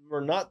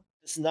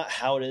this is not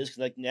how it is because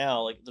like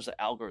now, like there's an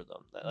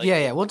algorithm.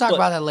 We'll talk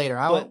about that later.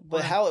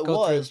 But how it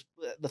was,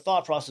 the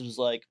thought process was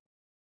like,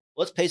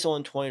 let's pay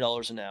someone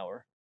 $20 an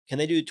hour. Can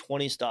they do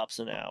 20 stops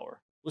an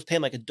hour? Let's pay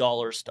them like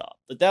 $1 a stop.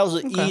 But that was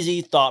an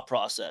easy thought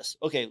process.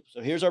 Okay,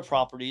 so here's our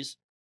properties.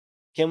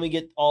 Can we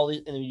get all these?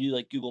 And then you do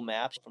like Google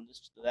Maps from this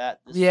to that.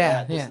 This to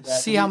that.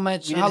 See how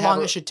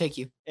long it should take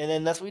you. And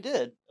then that's what we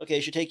did. Okay,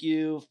 it should take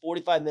you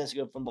 45 minutes to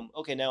go from boom.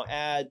 Okay, now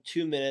add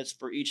 2 minutes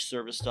for each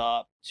service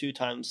stop. 2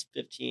 times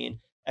 15,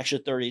 extra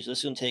 30. So this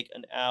is going to take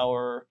an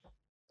hour.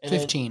 And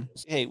 15.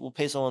 Hey, we'll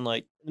pay someone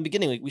like in the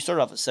beginning. Like, we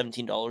started off at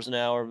 $17 an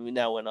hour. We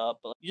now went up.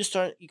 But you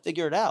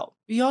figure it out.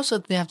 You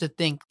also have to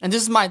think, and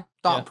this is my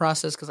thought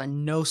process because I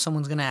know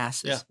someone's going to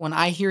ask this. When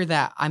I hear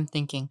that, I'm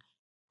thinking,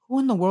 who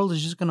in the world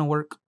is just going to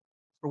work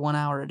for 1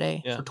 hour a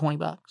day for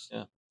 $20?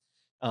 Yeah.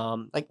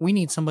 Like we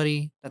need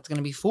somebody that's going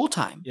to be full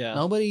time. Yeah.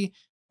 Nobody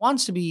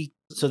wants to be.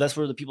 So that's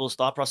where the people's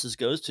thought process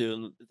goes to,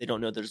 and they don't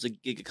know there's a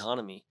gig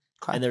economy.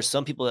 Okay. And there's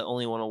some people that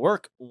only want to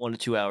work 1 to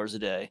 2 hours a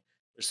day.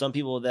 There's some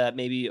people that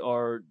maybe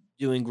are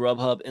doing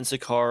Grubhub,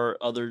 Instacart,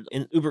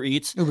 Uber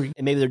Eats, Uber Eats.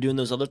 and maybe they're doing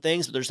those other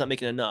things, but they're just not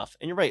making enough.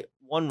 And you're right,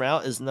 one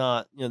route is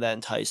not that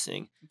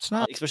enticing, It's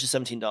not. especially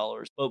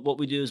 $17. But what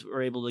we do is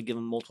we're able to give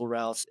them multiple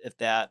routes. If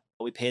that,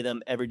 we pay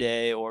them every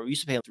day, or we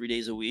used to pay them 3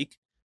 days a week.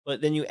 But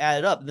then you add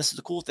it up. And this is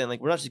the cool thing. Like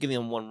we're not just giving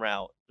them one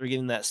route; they're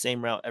giving that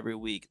same route every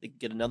week. They can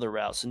get another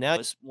route. So now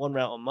it's one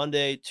route on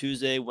Monday,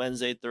 Tuesday,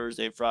 Wednesday,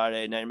 Thursday,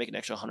 Friday. Now you're making an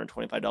extra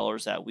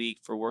 $125 that week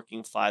for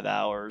working 5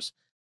 hours.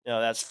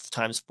 That's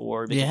times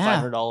four, making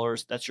Yeah.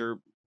 $500. That's your,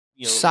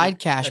 Side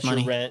cash that's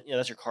money. your rent.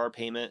 That's your car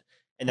payment.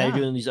 And now Yeah.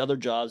 you're doing these other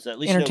jobs that at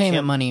least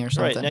Entertainment money or right.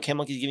 something. Now Cam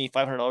Monkey's giving you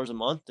 $500 a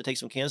month to take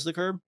some cans to the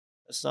curb.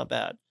 That's not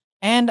bad.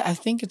 And I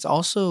think it's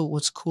also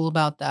what's cool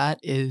about that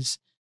is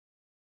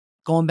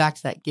going back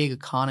to that gig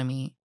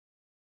economy.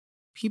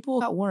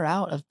 People got wore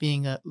out of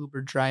being a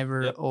Uber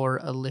driver Yep. or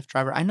a Lyft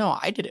driver. I know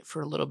I did it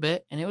for a little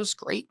bit and it was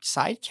great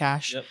side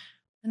cash. Yep.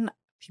 And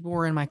people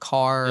were in my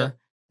car. Yep.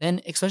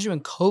 Then, especially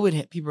when COVID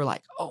hit, people were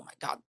like, oh my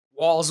God,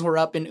 walls were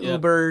up in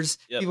Yep. Ubers.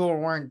 Yep. People were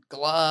wearing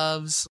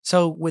gloves.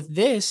 So with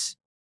this,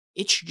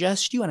 it's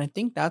just you. And I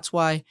think that's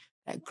why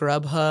at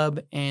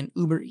Grubhub and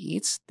Uber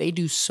Eats, they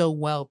do so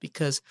well,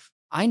 because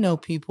I know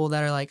people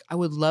that are like, I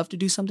would love to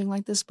do something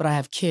like this, but I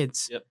have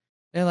kids. Yep.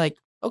 They're like,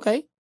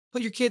 okay,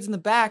 put your kids in the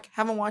back,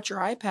 have them watch your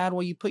iPad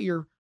while you put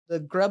the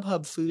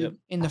Grubhub food Yep.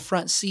 in the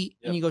front seat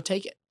and Yep. you go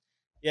take it.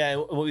 Yeah,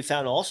 and what we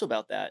found also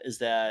about that is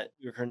that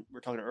we're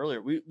talking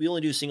earlier. We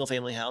only do single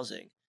family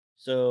housing.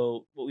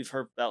 So what we've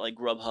heard about like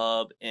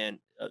Grubhub and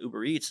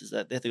Uber Eats is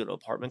that they have to go to an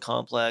apartment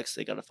complex.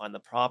 They got to find the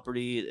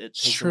property. It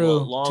It's takes them a little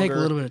true. longer. Take a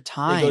little bit of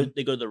time.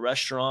 They go to the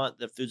restaurant.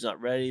 The food's not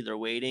ready. They're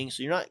waiting.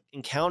 So you're not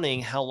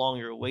counting how long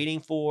you're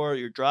waiting for,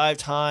 your drive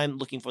time,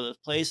 looking for this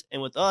place.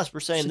 And with us, we're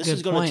saying That's a this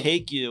is good going to point.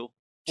 take you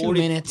 2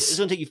 minutes. It's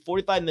going to take you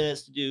 45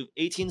 minutes to do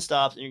 18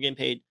 stops, and you're getting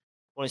paid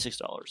 $26.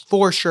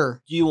 For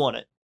sure. Do you want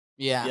it?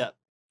 Yeah. Yeah,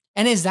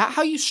 And is that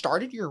how you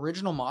started your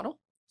original model?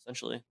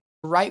 essentially.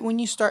 Right when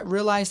you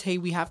realized, hey,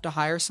 we have to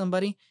hire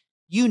somebody,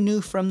 you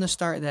knew from the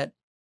start that,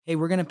 hey,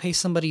 we're going to pay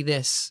somebody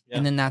this, Yeah.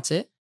 and then that's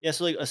it? Yeah,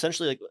 so like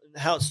essentially, like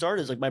how it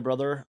started is like my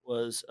brother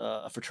was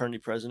a fraternity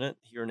president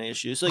here in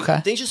ASU, so like Okay.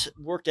 things just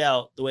worked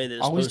out the way that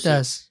it's Always supposed to.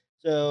 does.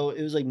 So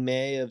it was like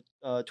May of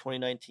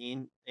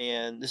 2019,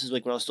 and this is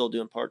like when I was still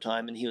doing part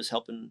time, and he was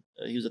helping.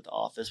 He was at the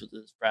office with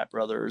his frat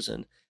brothers,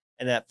 and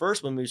at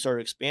first when we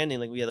started expanding,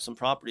 like we had some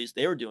properties,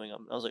 they were doing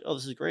them. I was like, oh,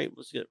 this is great.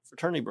 Let's get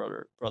fraternity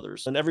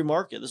brothers in every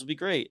market. This will be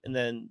great. And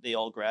then they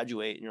all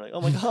graduate, and you're like, oh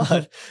my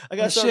god, I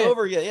got to start Shit.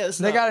 over again. Yeah,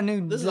 They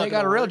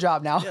got a real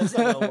job now. Yeah, it's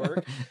not gonna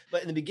work.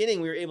 But in the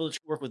beginning, we were able to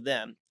work with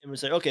them, and we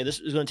said, okay, this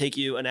is going to take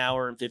you an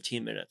hour and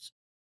 15 minutes,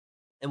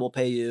 and we'll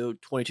pay you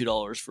 $22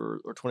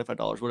 or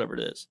 $25, whatever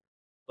it is.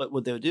 But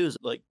what they would do is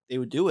like they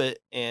would do it,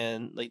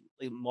 and like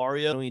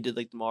Mario, when you did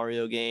like the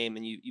Mario game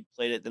and you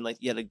played it, then like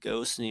you had a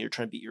ghost and you're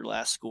trying to beat your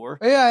last score.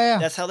 Yeah.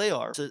 That's how they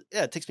are. So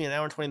yeah, it takes me an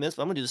hour and 20 minutes,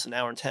 but I'm gonna do this in an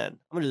hour and 10. I'm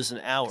gonna do this in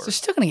an hour. So they're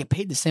still going to get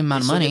paid the same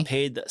amount They of still money. get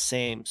paid the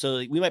same. So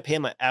like, we might pay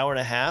them an hour and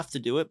a half to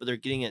do it, but they're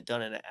getting it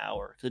done in an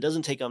hour. Because it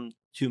doesn't take them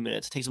 2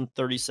 minutes; it takes them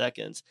 30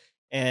 seconds,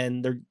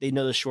 and they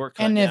know the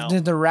shortcut. And now.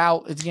 if the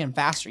route is getting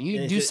faster, you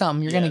And if do it-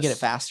 something, you're going to get it yes,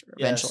 faster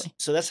eventually. Yes.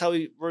 So that's how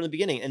we were in the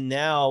beginning. And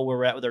now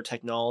we're at with our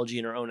technology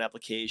and our own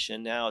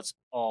application. Now it's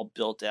all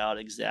built out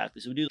exactly.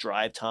 So we do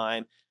drive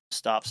time,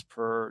 stops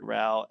per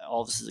route.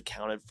 All this is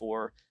accounted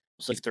for.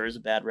 So if there is a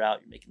bad route,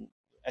 you're making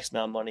X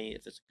amount of money.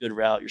 If it's a good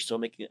route, you're still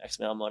making X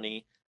amount of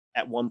money.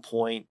 At one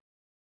point,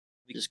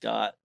 you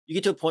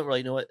get to a point where, like,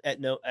 you know what, at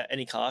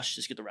any cost,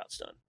 just get the routes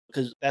done,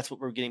 because that's what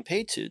we're getting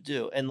paid to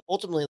do. And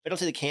ultimately, if I don't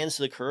take the cans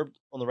to the curb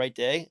on the right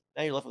day,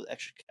 now you're left with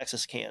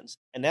excess cans.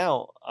 And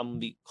now I'm gonna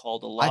be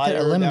called a liar. I could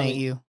Now eliminate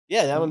you.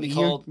 Yeah, now I'm gonna be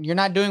called. You're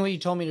not doing what you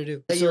told me to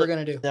do. That you So were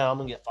going to do. Now I'm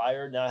gonna get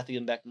fired. Now I have to give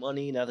them back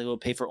money. Now I have to go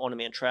pay for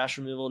on-demand trash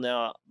removal.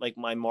 Now, like,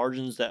 my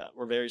margins that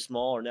were very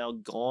small are now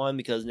gone,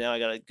 because now I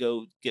gotta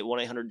go get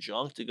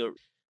 1-800-JUNK to go.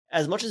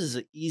 As much as it's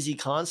an easy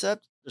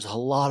concept, there's a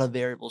lot of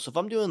variables. So if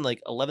I'm doing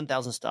like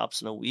 11,000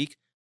 stops in a week,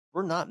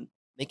 we're not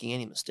making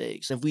any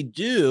mistakes. If we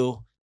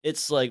do,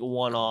 it's like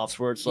one-offs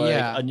where it's like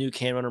Yeah. a new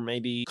can runner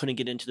maybe couldn't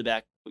get into the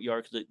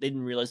backyard because they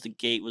didn't realize the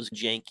gate was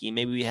janky.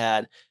 Maybe we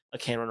had a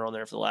can runner on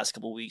there for the last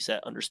couple of weeks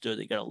that understood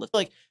they got to lift.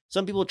 Like,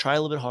 some people try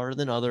a little bit harder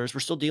than others. We're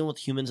still dealing with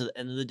humans at the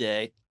end of the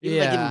day. Even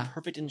by Yeah. giving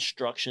perfect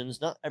instructions,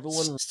 not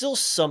everyone still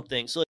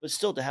something. So, but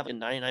still to have a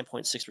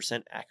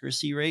 99.6%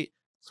 accuracy rate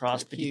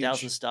across pretty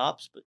 50,000 huge.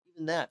 stops, but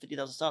even that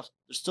 50,000 stops,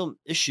 there's still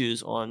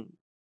issues on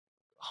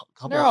a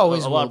couple. There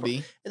always a lot will of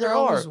be. and there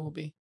always are. will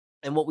be.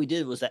 And what we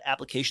did was that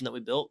application that we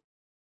built.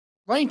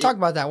 Why don't you talk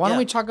about that? Why don't yeah.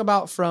 we talk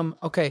about from,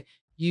 okay,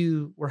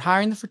 you were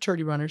hiring the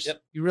fraternity runners.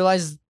 Yep. You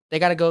realize they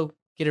got to go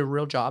get a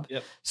real job.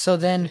 Yep. So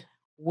then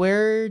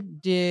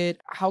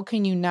how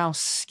can you now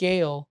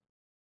scale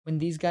when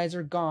these guys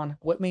are gone?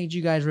 What made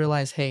you guys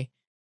realize, hey,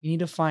 you need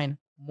to find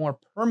more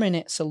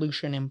permanent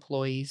solution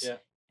employees? Yeah.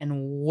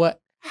 And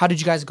how did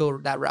you guys go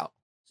that route?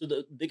 So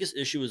the biggest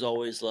issue was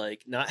always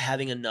like not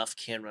having enough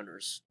can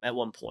runners at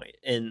one point.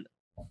 And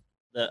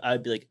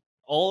I'd be like,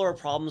 all our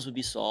problems would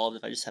be solved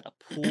if I just had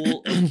a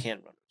pool of can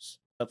runners.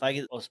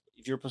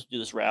 If you're supposed to do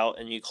this route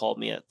and you called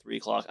me at 3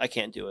 o'clock, I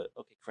can't do it.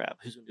 Okay, crap.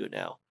 Who's gonna do it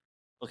now?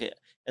 Okay,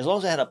 as long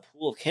as I had a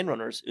pool of can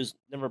runners, it was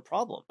never a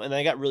problem. And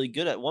I got really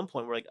good at one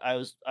point where like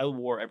I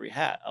wore every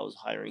hat. I was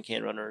hiring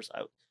can runners.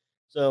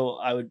 So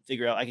I would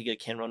figure out I could get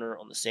a can runner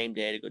on the same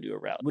day to go do a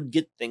route. Would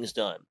get things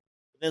done.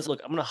 But then it's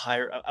look, I'm gonna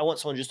hire. I want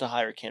someone just to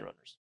hire can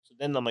runners. So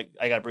then I'm like,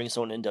 I got to bring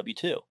someone in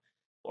W-2,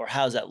 or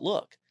how does that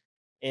look?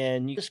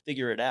 And you just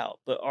figure it out.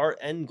 But our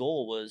end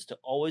goal was to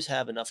always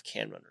have enough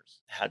can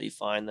runners. How do you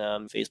find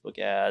them? Facebook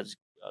ads,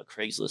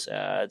 Craigslist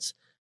ads,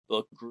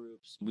 book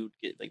groups. We would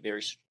get like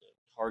very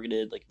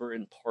targeted. Like we're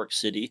in Park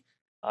City.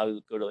 I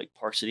would go to like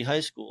Park City High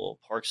School,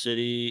 Park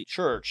City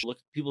Church, look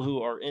at people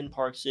who are in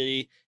Park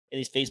City in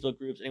these Facebook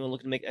groups, anyone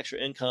looking to make extra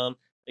income.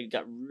 They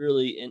got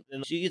really in.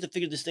 And so you get to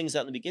figure these things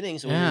out in the beginning.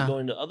 So when you're Yeah.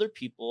 going to other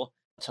people,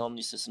 tell them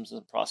these systems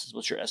and process,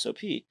 what's your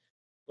SOP?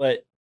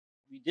 But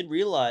we did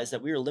realize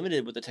that we were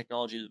limited with the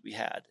technology that we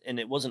had, and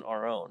it wasn't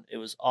our own. It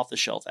was off the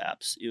shelf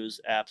apps. It was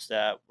apps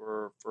that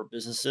were for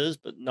businesses,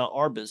 but not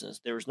our business.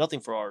 There was nothing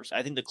for ours.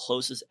 I think the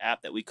closest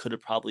app that we could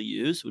have probably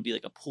used would be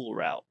like a pool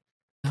route,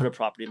 put a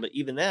property. But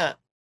even that,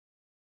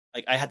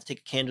 like I had to take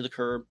a can to the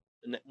curb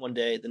one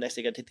day. The next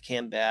day, I got to take the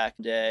can back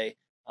day.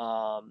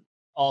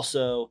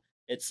 Also,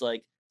 it's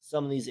like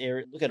some of these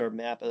areas. Look at our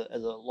map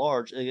as a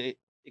large. It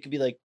could be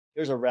like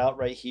there's a route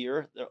right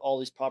here. All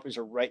these properties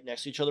are right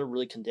next to each other,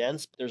 really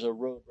condensed. But there's a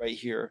road right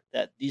here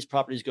that these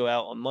properties go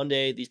out on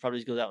Monday. These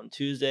properties goes out on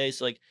Tuesday.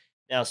 So like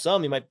now,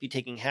 some you might be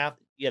taking half.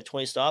 You have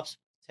 20 stops.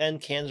 10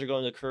 cans are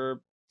going to the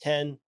curb.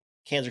 10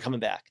 cans are coming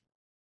back.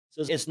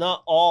 So it's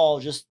not all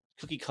just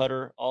cookie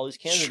cutter. All these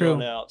It's cans are going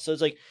true. out. So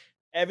it's like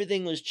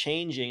everything was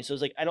changing. So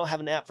it's like I don't have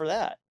an app for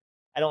that.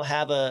 I don't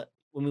have a.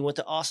 When we went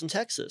to Austin,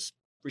 Texas,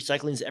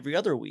 recycling is every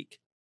other week.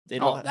 They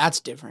don't. Oh,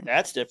 that's different.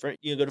 That's different.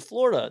 You go to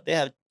Florida, they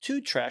have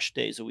 2 trash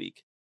days a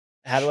week.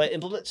 How do I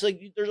implement? So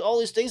like, there's all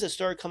these things that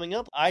started coming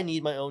up. I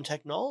need my own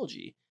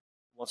technology.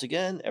 Once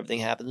again, everything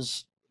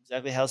happens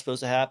exactly how it's supposed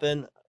to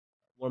happen.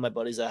 One of my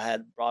buddies I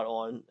had brought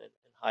on and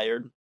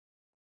hired,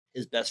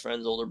 his best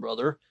friend's older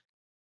brother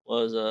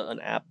was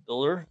an app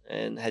builder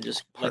and had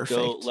just let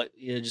go. Perfect. Like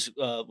he just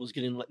was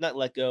getting not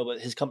let go,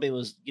 but his company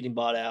was getting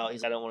bought out.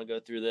 He's I don't want to go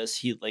through this.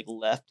 He like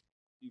left.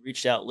 We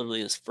reached out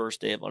literally his first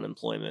day of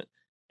unemployment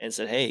and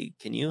said, "Hey,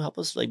 can you help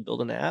us like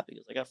build an app?" He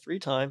goes, "I got free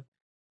time,"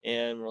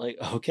 and we're like,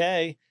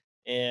 "Okay,"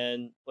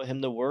 and put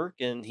him to work,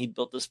 and he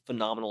built this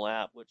phenomenal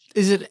app, which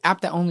Is it an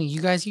app that only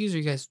you guys use, or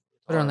you guys it's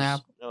put it on the ours.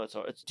 app? No, it's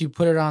ours. It's Do you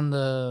put it on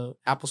the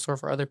Apple Store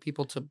for other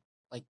people to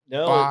like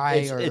no, buy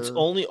it's or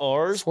only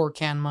ours. for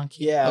Can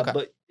Monkey? Yeah, Okay,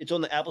 but it's on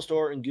the Apple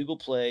Store and Google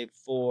Play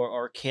for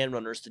our can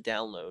runners to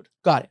download.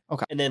 got it.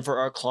 Okay, And then for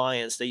our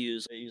clients, they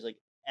use like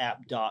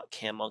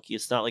app.cammonkey.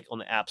 It's not like on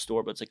the App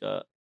Store, but it's like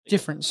a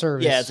different yeah,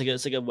 service.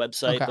 it's like a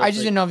website, Okay, but I it's just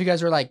like didn't know if you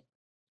guys were like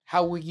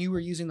how you were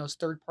using those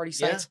third party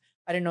yeah, sites.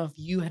 I didn't know if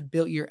you had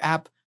built your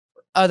app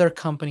for other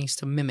companies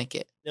to mimic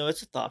it. no,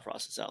 it's a thought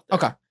process out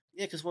Okay, there.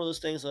 Yeah, because one of those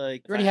things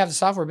like you already have the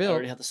software I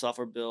already built. have the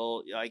software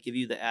built, I give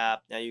you the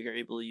app, now you're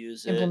able to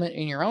use it. Implement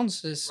in your own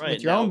Right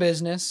with your own now,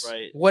 business,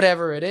 right.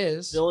 whatever it The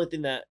is. only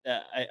thing that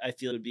I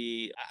feel would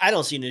be I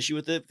don't see an issue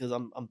with it because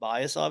I'm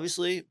biased,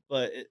 obviously,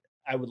 but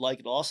I would like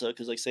it also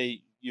because, like,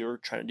 say you're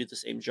trying to do the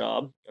same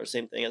job or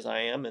same thing as I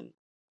am, and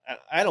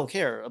I don't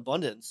care.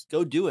 Abundance,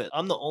 go do it.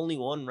 I'm the only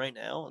one right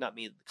now, not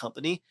me, the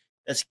company,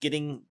 that's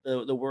getting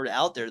the word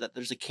out there that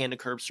there's a can to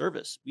curb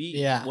service.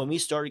 Yeah, When we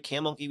started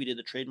Cam Monkey, we did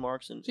the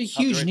trademarks it's a and huge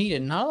copyrights. need,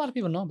 and not a lot of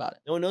people know about it.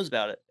 No one knows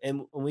about it.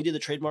 And when we did the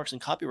trademarks and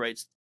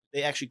copyrights,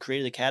 they actually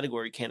created a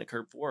category can to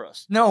curb for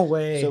us. No So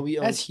way,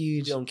 that's we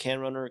huge. own Can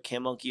Runner,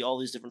 Can Monkey, all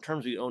these different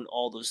terms. We own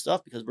all those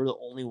stuff because we're the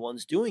only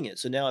ones doing it.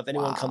 So now, if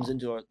anyone comes Wow.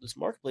 into this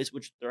marketplace,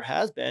 which there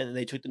has been, and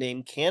they took the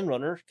name Can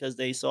Runner because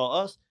they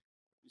saw us,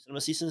 we sent them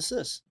a cease and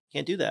desist.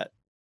 Can't do that.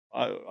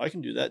 I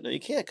can do that. No, you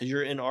can't because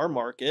you're in our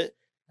market.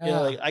 Yeah.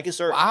 Like I can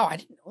start. Wow, I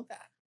didn't know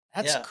that.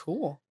 That's Yeah,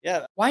 cool.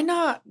 yeah. Why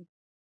not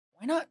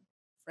why not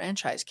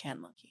franchise Can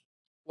Monkey?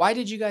 Why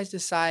did you guys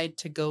decide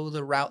to go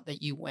the route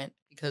that you went?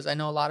 Because I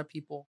know a lot of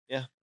people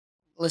Yeah.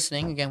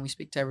 listening, again, we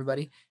speak to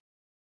everybody.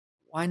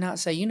 Why not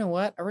say, you know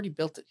what? I already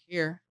built it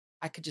here.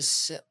 I could just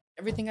sell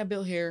everything I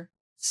built here,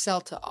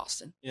 sell to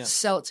Austin, Yeah.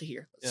 sell it to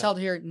here, Yeah. sell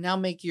it here. Now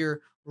make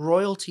your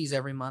royalties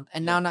every month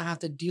and Yeah. now not have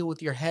to deal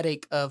with your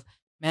headache of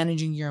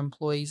managing your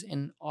employees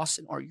in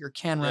Austin or your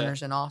can Yeah.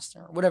 runners in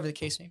Austin or whatever the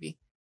case may be.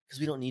 Because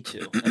we don't need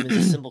to. I mean, it's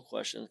a simple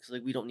question because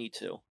like we don't need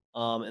to.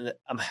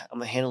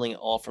 I'm handling it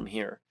all from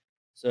here.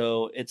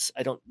 So it's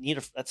I don't need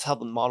a. That's how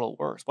the model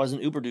works. Why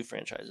doesn't Uber do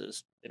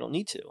franchises? They don't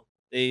need to.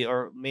 They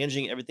are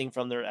managing everything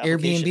from their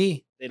application.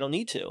 Airbnb. They don't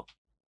need to.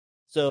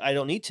 So I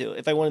don't need to.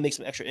 If I want to make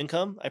some extra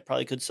income, I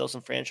probably could sell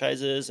some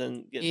franchises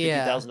and get fifty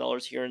Yeah. thousand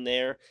dollars here and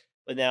there.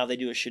 But now if they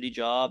do a shitty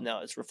job.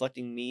 Now it's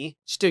reflecting me.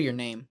 Still your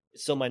name.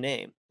 It's still my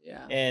name,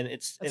 Yeah. and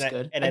it's That's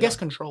good. and I I guess don't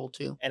control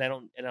too. and I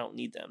don't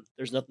need them.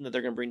 There's nothing that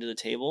they're going to bring to the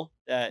table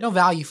that No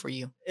value for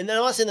you. and then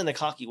I'm not saying in a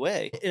cocky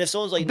way. And if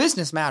someone's A like,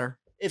 business matter.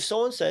 if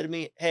someone said to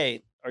me,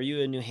 "Hey, are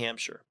you in New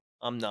Hampshire?"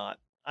 I'm not.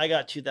 I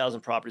got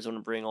 2,000 properties I want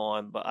to bring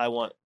on, but I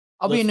want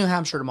I'll be in New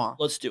Hampshire tomorrow.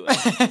 Let's do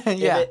it.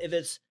 Yeah. If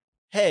it's,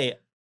 hey,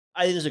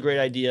 I think it's a great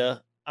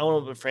idea. I want to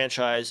open a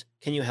franchise.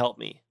 Can you help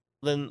me?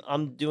 Then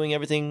I'm doing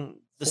everything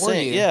the For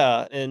same. you.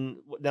 Yeah. And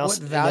now, What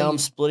now value? I'm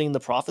splitting the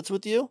profits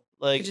with you.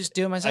 I Like, could just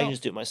do it I myself. can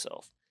just do it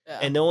myself. Yeah.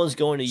 And no one's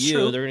going to It's you.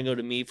 true. They're going to go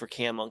to me for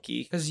Can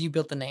Monkey, Because you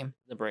built the name.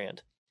 the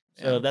brand.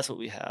 So Yeah. that's what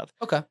we have.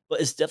 Okay.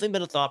 But it's definitely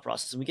been a thought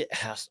process, and we get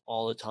asked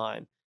all the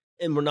time.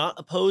 And we're not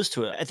opposed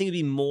to it. I think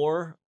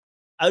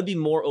I would be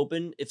more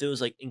open if it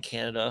was like in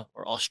Canada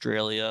or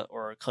Australia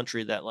or a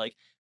country that like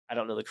I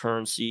don't know the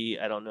currency,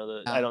 I don't know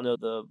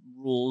the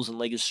rules and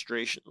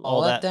legislation, I'll all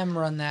let that. them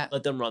run that.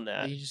 Let them run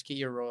that. You just get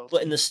your royalty.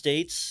 But in the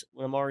States,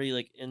 when I'm already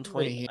like in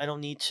Everybody 20, hates- I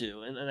don't need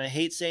to. And I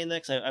hate saying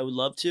that because I would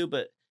love to,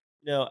 but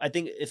I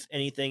think if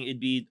anything,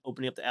 it'd be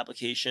opening up the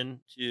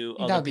application to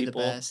I think other that would be the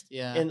people. best.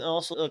 Yeah. And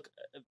also, look,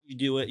 if you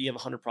do it, you have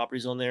 100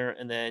 properties on there,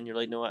 and then you're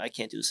like, no, I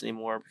can't do this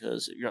anymore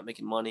because you're not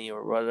making money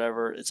or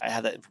whatever. I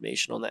have that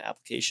information on that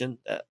application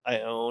that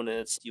I own,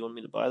 and do you want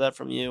me to buy that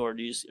from you, or are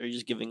you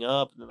just giving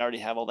up? And I already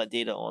have all that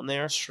data on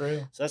there. That's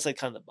true. So that's like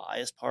kind of the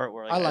bias part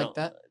where like, I like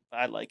that.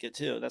 I like it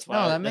too. That's No,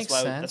 why. that makes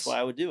sense. That's why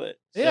I would do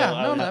it. Yeah.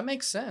 So No, that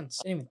makes sense.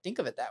 I didn't even think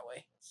of it that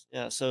way.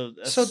 Yeah. So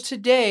So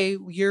today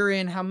you're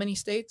in how many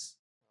states?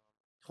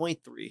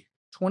 23.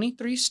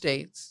 23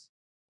 states.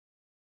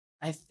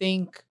 I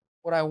think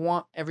what I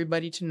want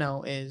everybody to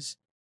know is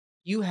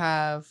you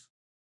have,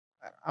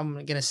 I'm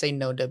going to say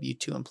no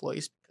W-2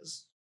 employees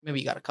because maybe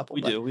you got a couple.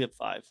 We do. We have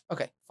 5.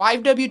 Okay.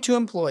 5 W-2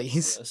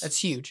 employees. Yes.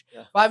 That's huge.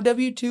 Yeah. 5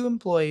 W-2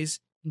 employees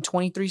in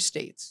 23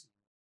 states.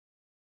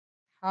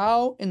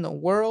 How in the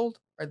world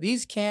are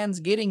these cans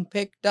getting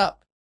picked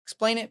up?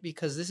 Explain it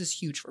because this is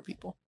huge for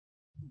people.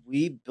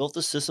 We built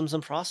the systems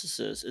and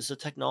processes. It's a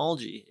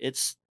technology.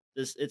 It's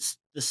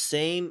the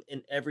same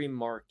in every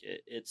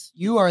market.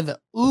 You are the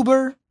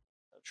Uber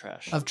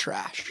trash. of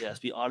trash. Yes,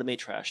 we automate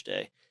trash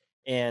day.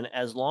 And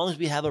as long as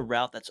we have a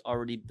route that's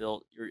already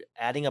built, you're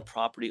adding a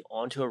property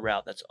onto a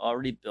route that's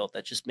already built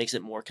that just makes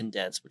it more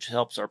condensed, which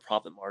helps our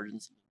profit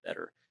margins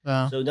better.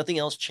 So nothing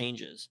else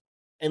changes.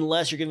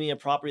 Unless you're giving me a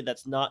property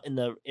that's not in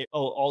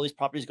all these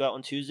properties go out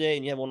on Tuesday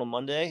and you have one on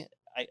Monday.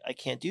 I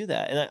can't do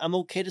that. And I'm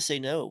okay to say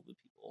no with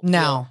people.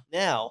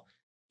 Now,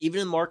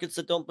 even in markets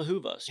that don't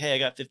behoove us. Hey, I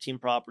got 15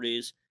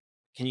 properties.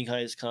 Can you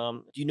guys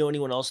come? Do you know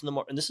anyone else in the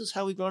market? And this is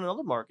how we've grown in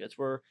other markets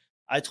where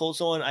I told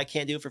someone I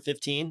can't do it for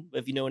 15, but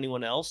if you know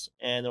anyone else,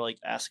 and they're like,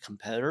 ask a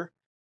competitor.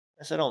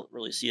 I said, I don't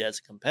really see it as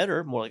a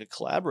competitor, more like a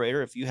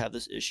collaborator. If you have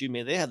this issue,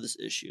 maybe they have this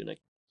issue. And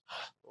like,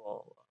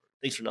 well,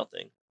 thanks for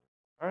nothing.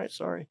 All right,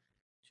 sorry.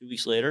 2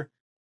 weeks later,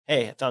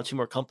 hey, I found 2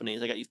 more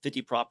companies. I got you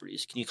 50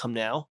 properties. Can you come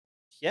now?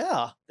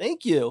 Yeah,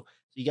 thank you.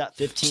 So you got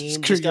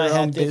 15. This guy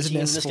had 15.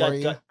 This guy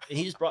and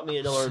he just brought me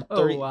another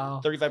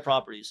 35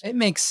 properties. It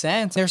makes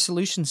sense. Their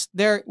solutions,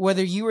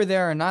 whether you were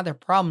there or not, their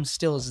problem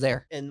still is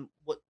there. And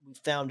what we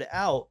found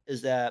out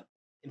is that,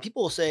 and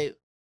people will say,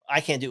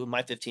 I can't do it with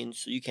my 15,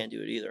 so you can't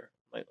do it either.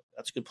 Like,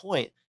 that's a good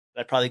point.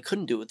 But I probably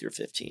couldn't do it with your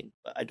 15.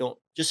 But I don't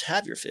just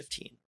have your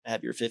 15. I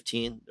have your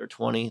 15, they're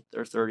 20,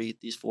 they're 30,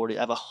 these 40.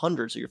 I have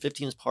 100. So your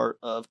 15 is part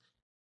of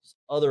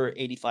other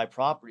 85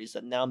 properties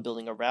that now I'm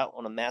building a route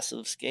on a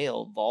massive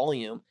scale,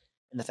 volume.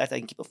 And the fact that I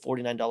can keep a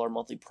 $49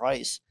 monthly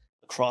price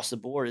across the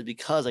board is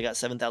because I got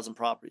 7,000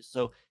 properties.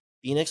 So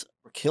Phoenix,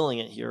 we're killing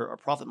it here. Our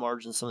profit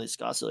margins in some of these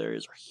Scottsdale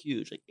areas are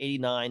huge, like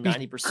 89,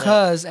 90%.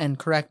 Because, and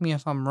correct me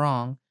if I'm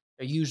wrong,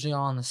 they're usually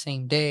all on the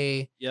same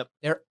day. Yep.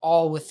 They're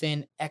all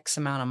within X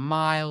amount of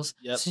miles.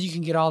 Yep. So you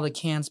can get all the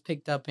cans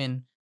picked up in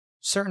a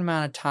certain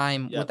amount of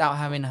time without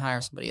having to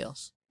hire somebody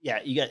else. Yeah,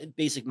 you got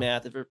basic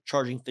math. If we're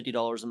charging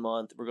 $50 a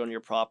month, we're going to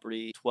your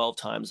property 12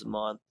 times a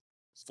month,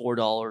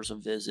 $4 a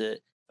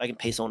visit. If I can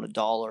pay someone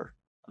 $1, I'm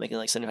making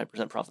like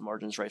 75% profit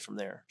margins right from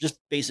there. Just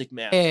basic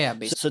math. Yeah.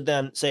 So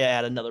then say I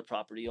add another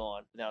property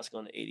on. Now it's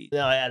going to 80.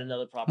 Now I add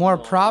another property More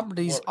on.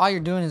 properties. All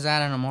you're doing is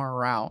adding a more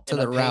route to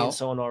the I'm paying route.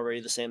 someone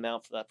already the same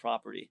amount for that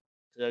property.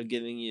 So they're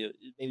giving you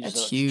maybe That's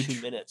just huge.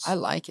 2 minutes. I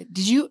like it.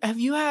 Have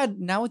you had,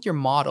 now with your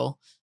model,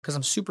 because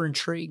I'm super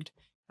intrigued,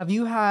 have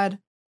you had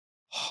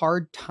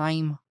hard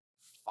time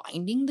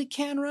finding the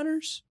can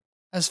runners?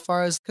 As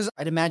far as, because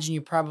I'd imagine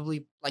you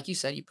probably, like you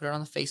said, you put it on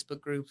the Facebook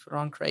group, put it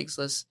on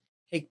Craigslist,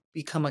 hey,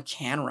 become a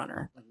can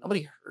runner.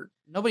 Like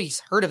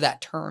nobody's heard of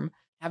that term.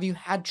 Have you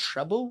had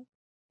trouble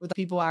with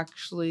people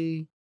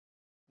actually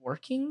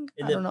working?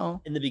 I don't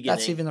know. In the beginning.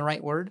 That's even the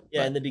right word.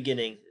 Yeah, in the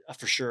beginning,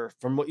 for sure.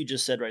 From what you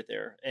just said right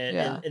there. And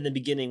Yeah. in the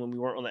beginning, when we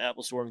weren't on the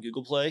Apple Store and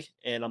Google Play,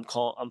 and I'm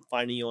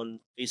finding you on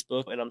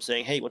Facebook, and I'm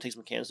saying, hey, you want to take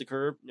some cans to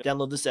curb?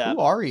 Download this app.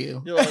 Who are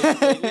you? You're like,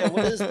 yeah,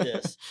 what is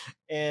this?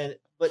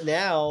 But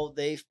now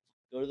they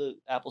go to the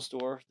Apple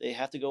Store. They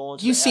have to go on.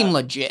 You seem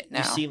legit now.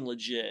 You seem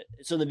legit.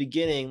 So in the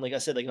beginning, like I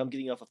said, like if I'm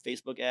getting you off a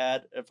Facebook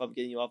ad, if I'm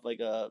getting you off like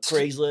a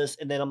Craigslist,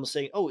 and then I'm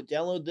saying, oh,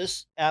 download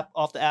this app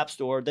off the App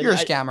Store. Then You're a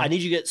scammer. I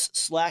need you to get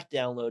Slack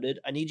downloaded.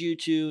 I need you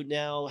to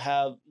now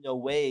have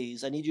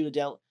Waze. I need you to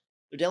download.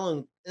 They're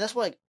downloading, and that's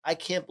why I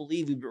can't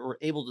believe we were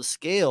able to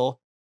scale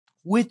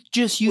with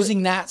just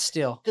using that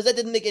still. Because that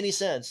didn't make any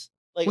sense.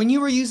 Like when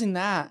you were using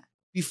that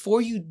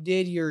before you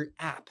did your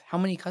app, how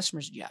many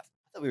customers did you have?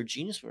 thought we were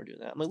genius when we were doing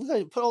that. I'm like, look,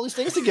 I put all these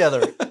things together.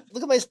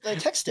 Look at my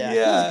tech stack. This is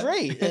Yeah.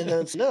 great. And then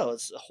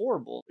it's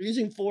horrible. We're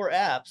using 4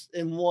 apps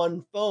in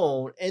one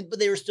phone, but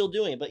they were still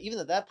doing it. But even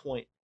at that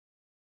point,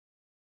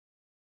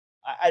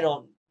 I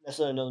don't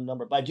necessarily know the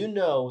number, but I do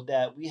know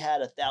that we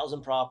had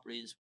 1,000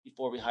 properties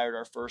before we hired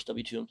our first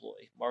W-2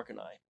 employee, Mark and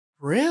I.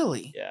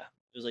 Really? Yeah,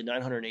 it was like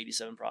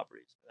 987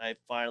 properties. And I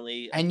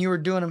finally, And you were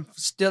doing them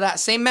still that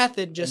same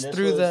method, just this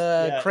through was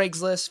the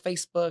Craigslist,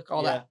 Facebook,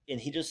 all yeah, that.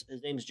 and his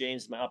name's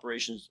James, my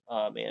operations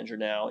manager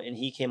now, and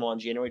he came on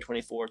January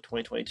 24th,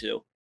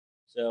 2022.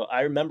 So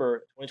I remember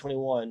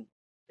 2021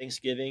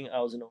 Thanksgiving.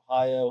 I was in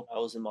Ohio. I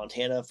was in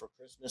Montana for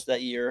Christmas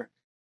that year,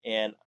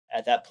 and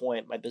at that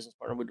point, my business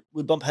partner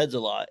would bump heads a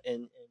lot,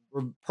 and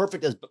we're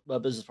perfect as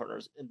business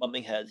partners in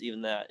bumping heads.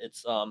 Even that,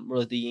 it's we're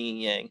like the yin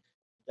and yang.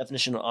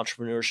 Definition of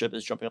entrepreneurship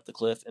is jumping off the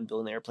cliff and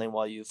building an airplane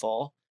while you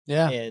fall.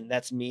 Yeah. And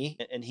that's me.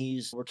 And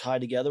we're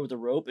tied together with a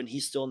rope, and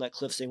he's still on that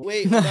cliff saying,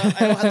 "Wait, I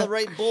don't have the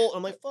right bolt."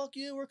 I'm like, "Fuck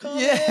you, we're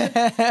coming."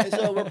 And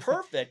so we're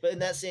perfect. But in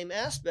that same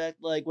aspect,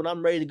 like when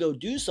I'm ready to go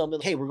do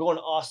something, hey, we're going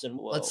to Austin.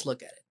 Whoa. Let's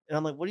look at it. And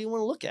I'm like, "What do you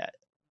want to look at?"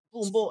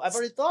 Boom, boom. I've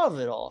already thought of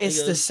it all.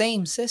 It's the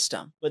same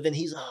system. But then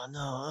he's, oh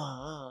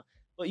no.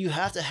 But you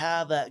have to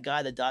have that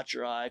guy that dots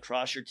your I,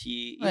 cross your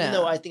T. Even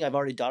though I think I've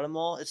already dotted them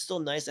all, it's still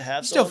nice to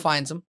have. Still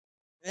finds them.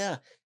 Yeah.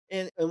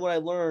 And what I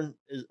learned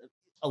is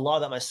a lot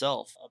about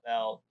myself,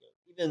 about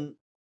even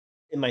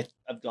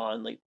I've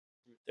gone like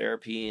through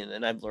therapy,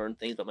 and I've learned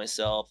things about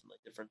myself and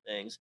like different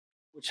things,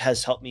 which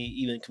has helped me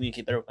even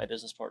communicate better with my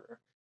business partner.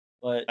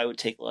 But I would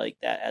take like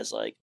that as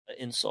like an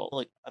insult.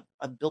 Like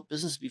I've built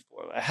business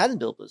before. I hadn't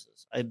built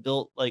business. I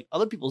built like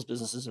other people's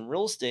businesses in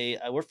real estate.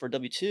 I worked for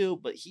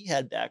W-2, but he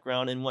had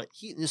background in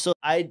so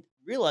I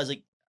realized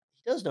like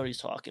he does know what he's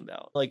talking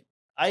about. Like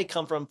I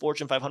come from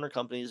Fortune 500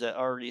 companies that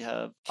already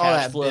have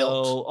cash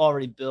flow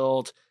already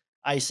built.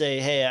 I say,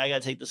 hey, I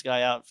got to take this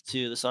guy out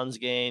to the Suns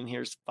game.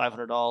 Here's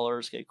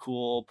 $500. Okay,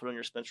 cool. Put on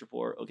your expense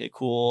report. Okay,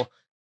 cool.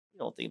 You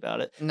don't think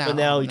about it. But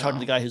now you talk to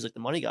the guy who's like the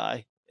money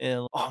guy,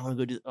 and I'm gonna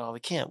go do. Oh, we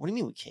can't. What do you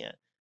mean we can't?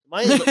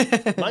 My thing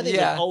is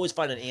like, always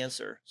find an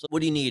answer. So,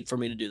 what do you need for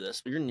me to do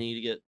this? You're gonna need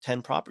to get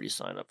 10 properties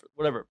signed up, for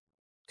whatever.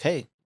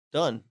 Okay,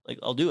 done. Like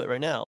I'll do it right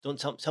now. Don't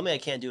tell me I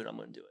can't do it. I'm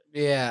gonna do it.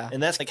 Yeah.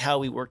 And that's like how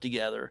we work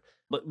together.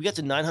 But we got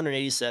to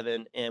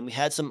 987, and we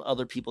had some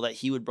other people that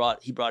he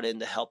brought in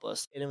to help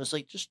us, and it was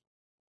like just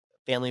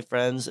family,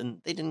 friends, and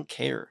they didn't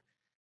care.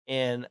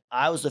 And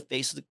I was the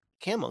face of the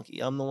Cam Monkey.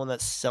 I'm the one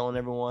that's selling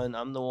everyone.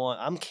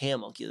 I'm Cam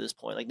Monkey at this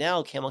point. Like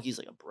now Cam Monkey is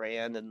like a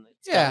brand, and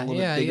it's gotten a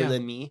little bit bigger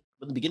than me.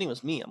 But in the beginning it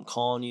was me. I'm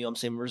calling you. I'm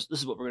saying, this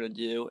is what we're going to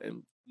do.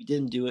 And we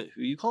didn't do it.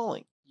 Who are you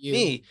calling?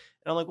 Me.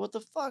 And I'm like, what the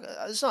fuck?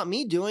 It's not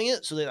me doing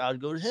it. So then I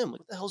would go to him.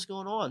 Like, what the hell's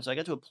going on? So I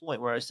got to a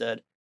point where I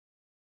said,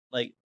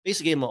 like,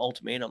 basically gave him an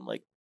ultimatum.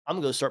 Like, I'm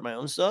going to go start my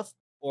own stuff,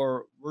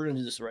 or we're going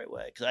to do this the right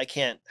way. Because I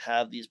can't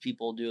have these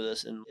people do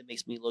this, and it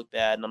makes me look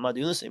bad, and I'm not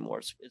doing this anymore.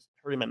 It's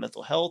hurting my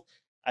mental health.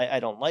 I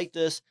don't like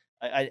this.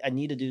 I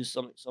need to do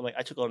something. So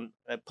I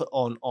put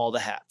on all the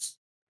hats.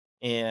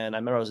 And I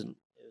remember it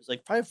was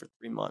like probably for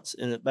 3 months.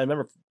 But I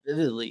remember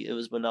vividly, it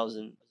was when I was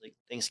like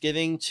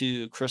Thanksgiving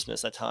to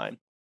Christmas that time.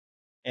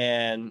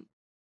 And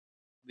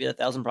we had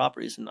 1,000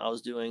 properties, and I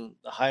was doing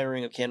the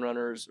hiring of can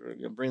runners,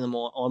 or bringing them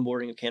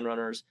onboarding of can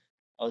runners.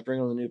 I was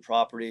bringing on the new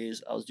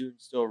properties. I was doing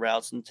still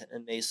routes in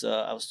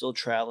Mesa. I was still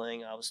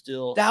traveling. I was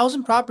still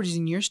 1,000 properties,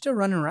 and you're still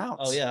running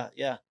routes. Oh yeah,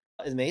 yeah,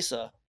 in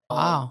Mesa.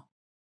 Wow.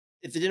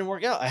 If it didn't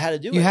work out, I had to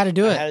do it. You had to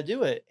do it. I had to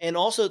do it, and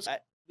also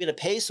we had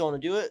to pay someone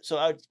to do it. So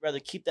I would rather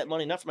keep that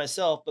money not for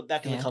myself, but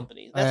back in the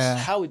company.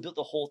 That's how we built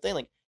the whole thing.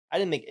 Like I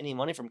didn't make any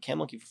money from Cam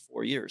Monkey for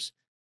 4 years.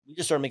 We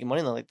just started making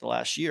money in like the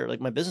last year. Like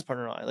my business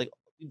partner and I, like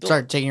we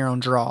started taking your own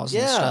draws.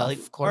 And stuff, like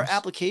of course. our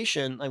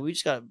application, like we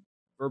just got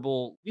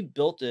verbal. We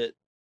built it,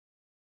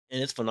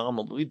 and it's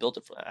phenomenal. But we built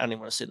it for, I don't even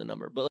want to say the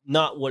number, but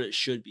not what it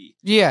should be.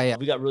 Yeah.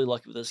 We got really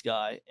lucky with this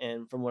guy,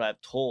 and from what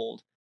I've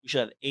told, we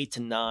should have 8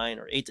 to 9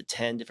 or 8 to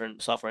 10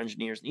 different software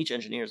engineers, and each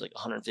engineer is like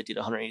 $150,000 to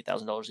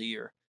 $180,000 a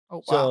year. Oh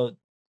wow! So,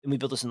 and we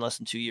built this in less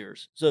than 2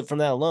 years. So from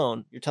that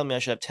alone, you're telling me I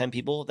should have 10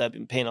 people that have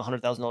been paying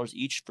 $100,000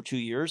 each for 2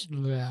 years.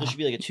 Yeah, so it should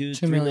be like a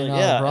 $2 million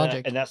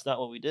project. and that's not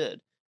what we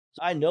did.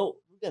 So I know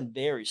we've been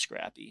very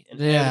scrappy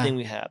in everything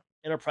we have,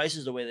 and our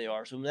prices the way they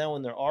are. So now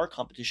when there are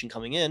competition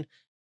coming in,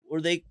 where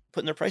are they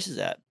putting their prices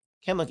at?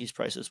 Cam Monkey's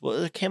prices. What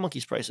are Cam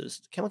Monkey's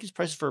prices? Cam Monkey's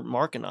prices for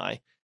Mark and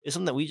I is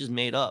something that we just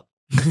made up.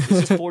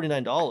 It's just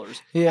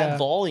 $49 at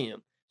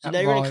volume. So now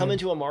you're going to come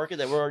into a market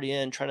that we're already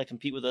in, trying to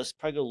compete with us,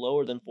 probably go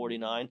lower than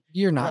 49.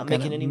 You're not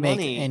making any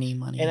money.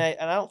 And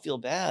I don't feel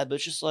bad, but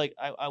it's just like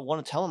I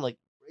want to tell them, like,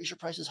 raise your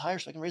prices higher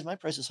so I can raise my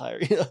prices higher.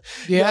 You know?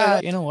 Yeah,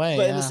 in a way.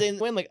 But in the same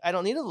way, I'm like, I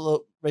don't need to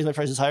raise my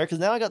prices higher because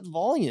now I got the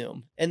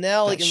volume. And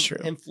now, like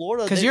in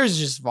Florida, because yours is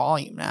just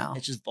volume now.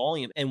 It's just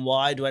volume. And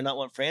why do I not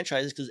want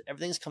franchises? Because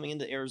everything's coming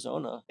into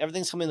Arizona.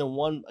 Everything's coming into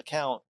one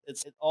account. It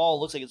all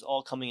looks like it's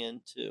all coming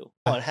into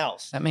one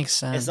house. That makes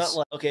sense. It's not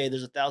like, okay,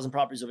 there's 1,000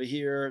 properties over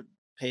here.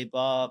 Pay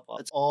Bob.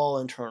 It's all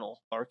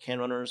internal. Our can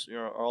runners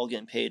are all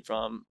getting paid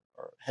from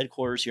our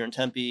headquarters here in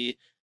Tempe.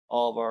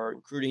 All of our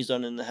recruiting is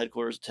done in the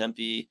headquarters of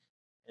Tempe.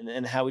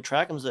 And how we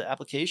track them is the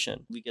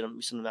application. We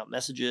send them out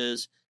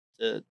messages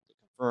to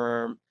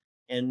confirm.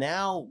 And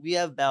now we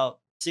have about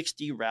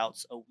 60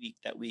 routes a week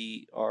that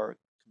we are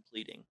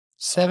completing.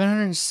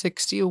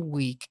 760 a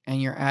week,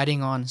 and you're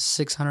adding on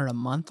 600 a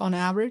month on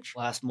average?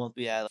 Last month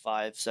we had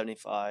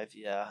 575,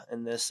 yeah.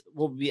 And this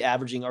we'll be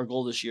averaging. Our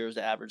goal this year is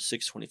to average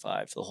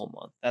 625 for the whole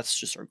month. That's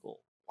just our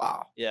goal.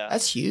 Wow. Yeah.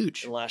 That's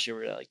huge. And last year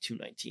we were at like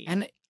 219.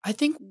 And I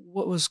think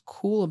what was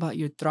cool about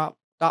your thought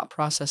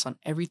process on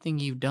everything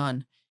you've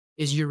done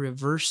is you're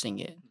reversing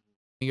it.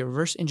 You're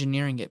reverse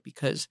engineering it,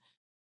 because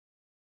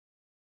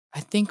I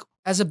think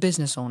as a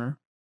business owner,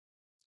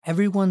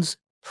 everyone's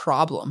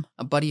problem,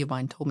 a buddy of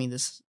mine told me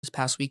this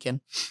past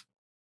weekend,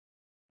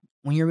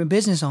 when you're a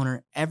business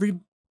owner, every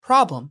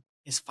problem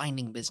is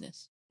finding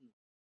business.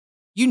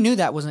 You knew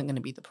that wasn't going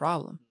to be the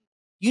problem.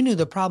 You knew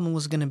the problem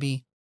was going to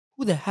be,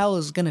 who the hell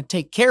is going to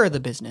take care of the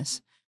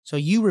business? So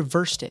you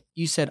reversed it.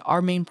 You said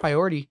our main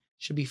priority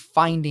should be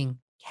finding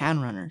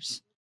can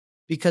runners.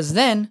 Because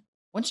then,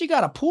 once you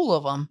got a pool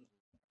of them,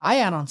 I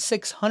add on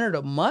 600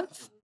 a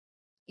month.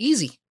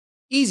 Easy.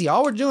 Easy.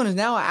 All we're doing is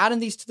now adding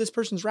these to this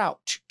person's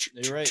route.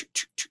 You're right.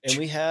 And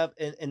we have,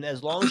 and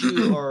as long as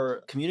you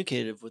are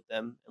communicative with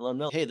them and let them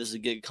know, hey, this is a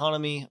gig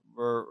economy.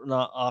 We're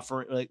not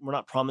offering, like, we're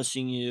not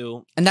promising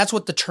you. And that's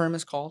what the term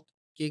is called,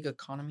 gig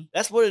economy.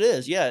 That's what it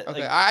is. Yeah.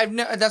 Okay.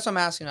 Like, That's what I'm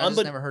asking. I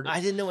just never heard it. I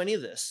didn't know any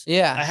of this.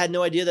 Yeah. I had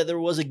no idea that there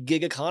was a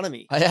gig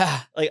economy. Yeah.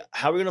 Like,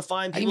 how are we going to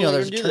find I people didn't know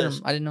that are there's going a to do term.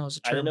 this? I didn't know it was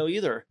a term. I didn't know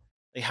either.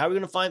 Like, how are we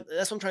going to find,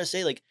 that's what I'm trying to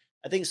say. Like,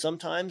 I think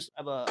sometimes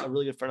I have a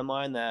really good friend of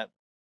mine that,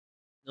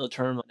 the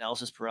term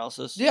analysis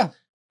paralysis. Yeah.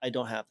 I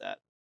don't have that.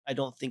 I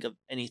don't think of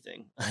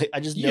anything. I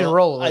just You know. just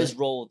roll with I it. just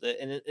roll with it,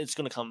 and it's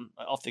gonna come.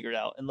 I'll figure it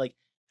out. And like,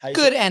 how you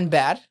Good say- and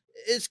bad.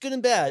 it's good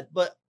and bad.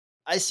 But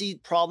I see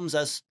problems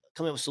as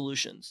coming up with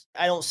solutions.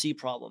 I don't see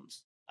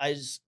problems. I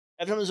just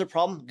every time there's a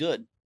problem,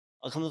 good.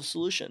 I'll come up with a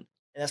solution,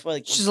 and that's why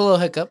like It's just a little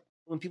hiccup.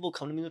 when people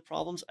come to me with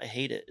problems, I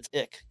hate it. It's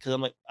ick because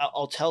I'm like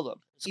I'll tell them.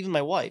 Even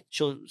my wife,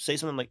 she'll say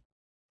something like,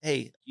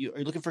 "Hey, are you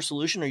looking for a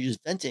solution or are you just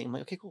venting?" I'm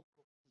like, "Okay, cool."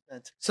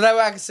 So that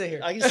way I can sit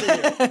here. I can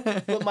sit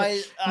here. But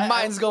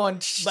mine's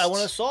going. But I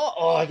want to solve.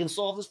 Oh, I can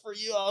solve this for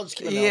you. I'll just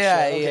keep my mouth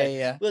Yeah, shut. Okay.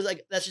 yeah. Because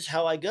like that's just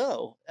how I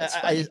go. That's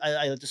I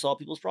funny. like to solve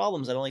people's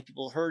problems. I don't like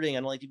people hurting. I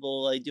don't like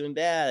people like doing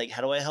bad. Like,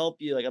 how do I help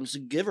you? Like, I'm just a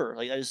giver.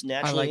 Like, I just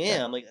naturally like that.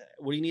 am. Like,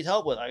 what do you need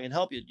help with? I can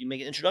help you. Do you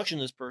make an introduction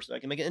to this person? I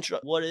can make an intro.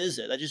 What is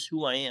it? That's just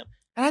who I am.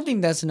 And I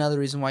think that's another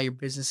reason why your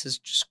business has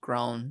just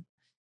grown.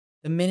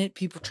 The minute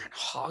people try to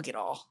hog it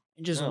all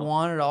and just No.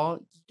 want it all,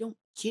 you don't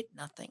get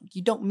nothing.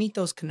 You don't meet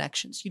those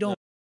connections. You don't.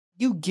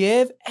 You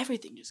give,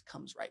 everything just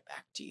comes right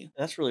back to you.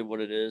 That's really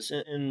what it is.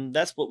 And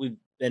that's what we've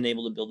been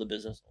able to build the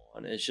business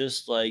on. It's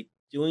just like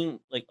doing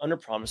like under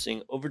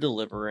promising, over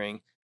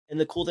delivering. And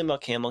the cool thing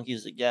about Can Monkey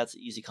is that, yeah, it's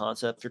an easy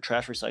concept. For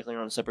trash recycling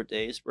on separate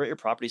days, we're at your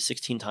property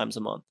 16 times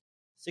a month.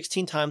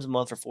 16 times a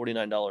month for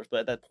 $49.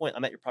 But at that point,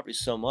 I'm at your property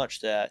so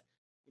much that,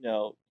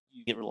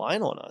 you get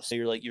relying on us. So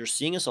you're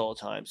seeing us all the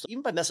time. So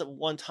even if I mess up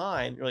one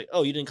time, you're like,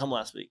 oh, you didn't come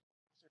last week.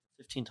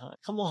 15 times.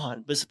 Come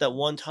on. But it's at that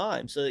one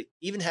time. So like,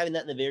 even having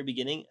that in the very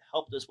beginning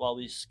helped us while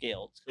we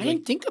scaled. I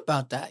didn't think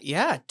about that.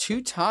 Yeah,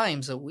 2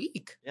 times a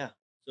week. Yeah.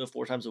 So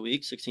 4 times a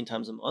week, 16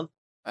 times a month.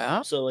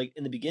 Yeah. So like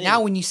in the beginning.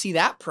 Now when you see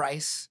that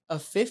price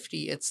of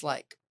 50, it's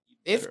like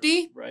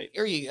 50? Right.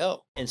 Here you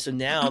go. And so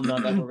now I'm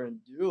not that we're going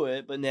to do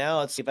it, but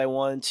now it's if I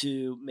wanted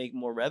to make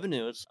more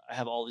revenue, I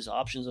have all these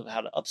options of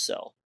how to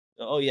upsell.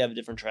 Oh, you have a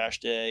different trash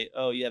day.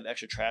 Oh, you have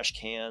extra trash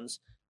cans.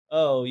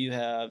 Oh, you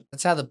have.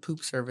 That's how the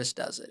poop service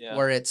does it, Yeah.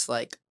 where it's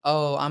like,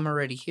 oh, I'm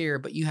already here,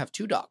 but you have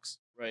 2 dogs.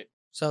 Right.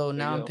 So There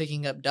now you I'm go.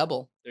 picking up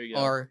double. There you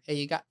go. Or, hey,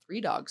 you got 3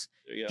 dogs.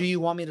 There you go. Do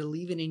you want me to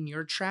leave it in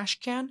your trash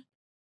can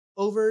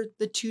over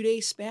the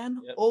 2-day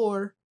span? Yep.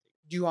 Or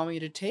do you want me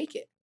to take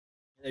it?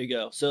 There you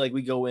go. So like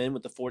we go in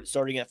with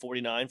starting at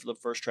 49 for the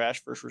first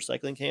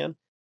recycling can.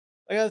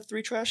 I got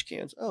 3 trash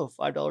cans. Oh,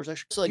 $5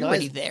 extra. So like You're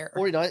already there.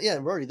 49. Yeah,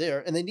 we're already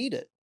there, and they need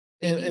it.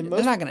 They're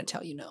not going to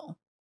tell you no.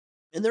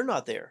 And they're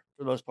not there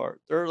for the most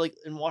part. They're like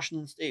in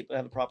Washington State, but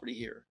have a property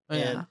here. Yeah.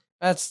 And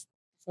That's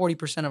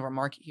 40% of our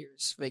market here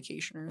is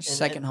vacationers,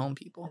 second home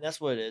people. And that's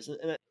what it is.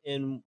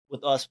 And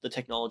with us, the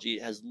technology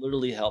has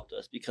literally helped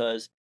us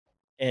because,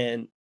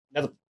 and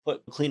not to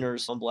put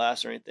cleaners on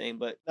blast or anything,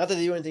 but not that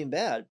they do anything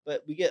bad,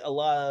 but we get a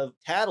lot of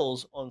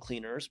tattles on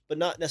cleaners, but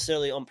not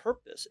necessarily on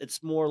purpose.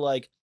 It's more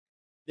like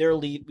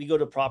we go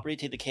to property,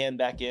 take the can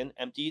back in,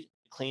 emptied.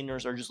 The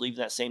cleaners are just leaving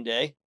that same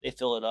day. They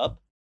fill it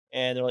up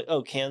and they're like,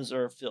 oh, cans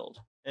are filled.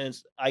 And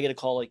I get a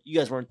call like, you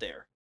guys weren't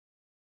there.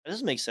 That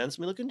doesn't make sense.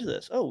 Let me look into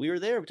this. Oh, we were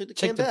there. We took the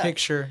can Check the back.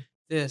 picture.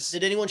 This.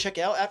 Did anyone check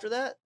out after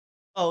that?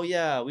 Oh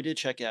yeah, we did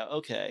check out.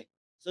 Okay.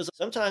 So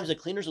sometimes the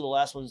cleaners are the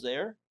last ones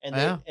there, and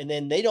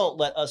then they don't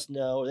let us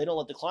know, or they don't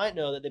let the client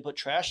know that they put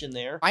trash in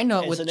there. I know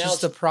And with so now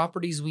just the it's-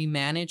 properties we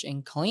manage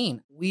and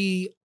clean.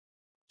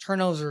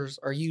 Turnovers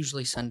are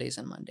usually Sundays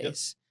and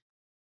Mondays.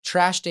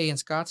 Trash day in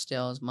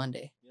Scottsdale is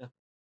Monday. Yeah.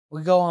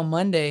 We go on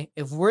Monday.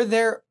 If we're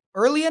there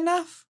early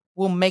enough,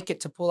 we'll make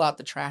it to pull out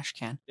the trash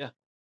can. Yeah.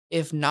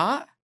 If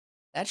not,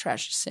 that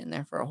trash is sitting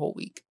there for a whole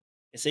week.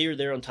 and say you're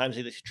there on time,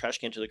 say the trash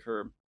can to the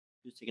curb,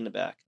 who's taking it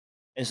back?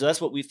 And so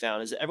that's what we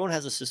found is that everyone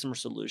has a system or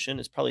solution.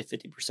 It's probably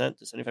 50%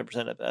 to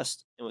 75% at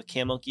best. And with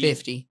Cam Monkey,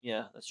 50.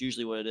 yeah, that's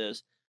usually what it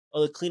is.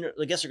 Oh,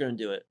 the guests are going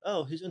to do it.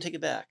 Oh, who's going to take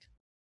it back?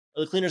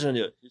 Oh, the cleaner's going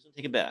to do it. Who's going to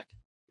take it back?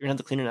 You're going to have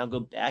the cleaner now go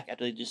back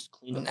after they just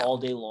cleaned all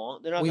No, day long.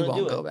 They're not we going to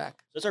do won't it. go back.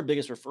 So that's our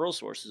biggest referral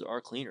sources are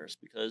cleaners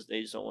because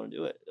they just don't want to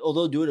do it.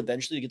 Although do it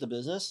eventually to get the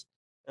business.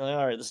 And like,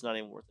 all right, this is not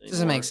even worth it anymore.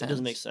 Doesn't make It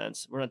doesn't make sense.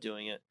 sense. We're not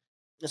doing it.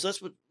 And so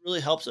that's what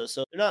really helps us.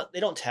 So they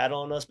don't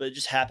tattle on us, but it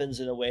just happens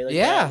in a way like that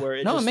Yeah. where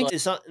it No, it just makes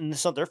it's not and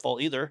it's not their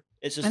fault either.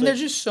 It's just and like there's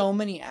just so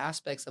many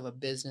aspects of a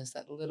business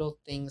that little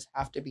things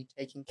have to be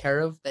taken care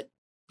of that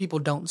people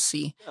don't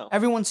see. no,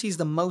 Everyone sees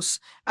the most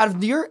out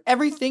of your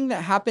everything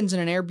that happens in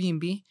an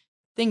Airbnb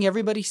thing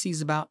everybody sees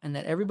about and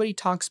that everybody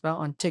talks about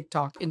on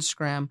TikTok,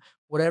 Instagram,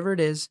 whatever it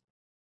is.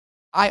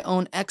 I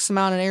own X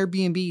amount of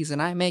Airbnbs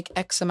and I make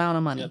X amount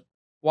of money. Yep.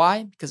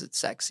 Why? Because it's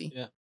sexy.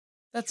 yeah,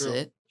 That's true.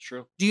 it.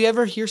 True. Do you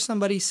ever hear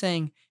somebody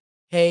saying,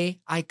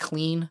 "Hey, I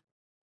clean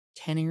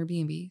 10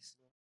 Airbnbs"?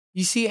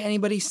 You see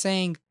anybody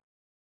saying,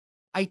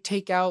 "I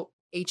take out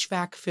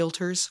HVAC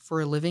filters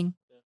for a living"?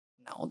 Yeah.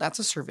 No, that's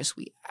a service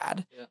we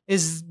add. Yeah.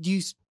 Do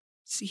you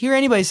hear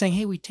anybody saying,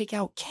 "Hey, we take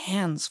out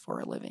cans for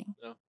a living"?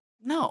 No.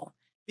 No,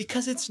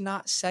 because it's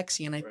not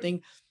sexy. And I Right.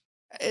 think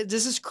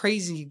this is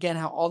crazy again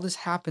how all this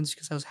happens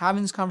because I was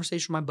having this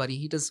conversation with my buddy.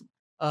 He does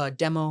a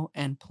demo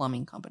and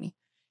plumbing company.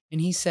 And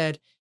he said,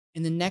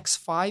 in the next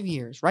 5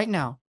 years, right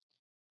now,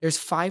 there's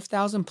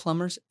 5,000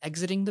 plumbers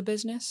exiting the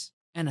business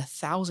and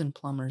 1,000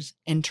 plumbers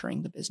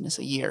entering the business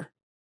a year.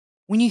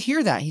 When you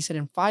hear that, he said,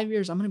 in 5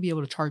 years, I'm going to be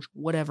able to charge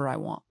whatever I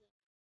want.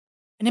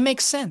 And it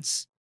makes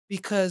sense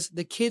because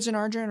the kids in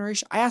our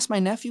generation, I asked my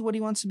nephew what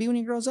he wants to be when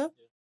he grows up.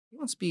 He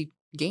wants to be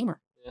a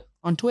gamer Yeah.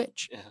 on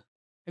Twitch. Yeah.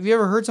 Have you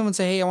ever heard someone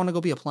say, "Hey, I want to go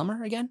be a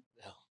plumber again"?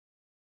 No.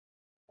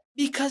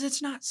 Because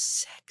it's not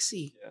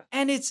sexy. Yeah.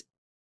 And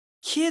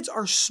kids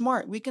are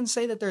smart. We can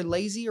say that they're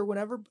lazy or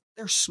whatever, but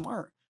they're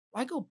smart.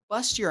 Why go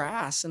bust your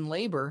ass in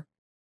labor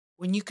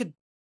when you could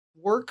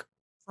work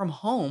from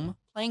home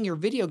playing your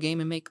video game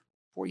and make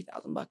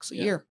 $40,000 a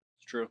Yeah. year?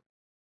 It's true.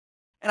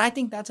 And I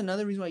think that's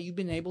another reason why you've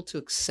been able to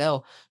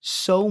excel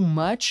so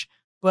much,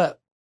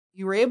 but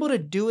you were able to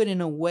do it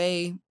in a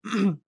way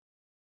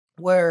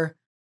where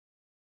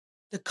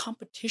the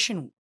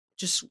competition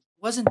just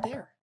wasn't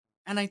there.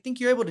 And I think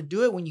you're able to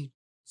do it when you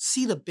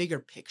see the bigger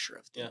picture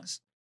of Yeah.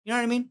 things. You know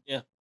what I mean?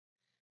 Yeah.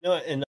 No,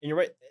 and you're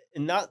right.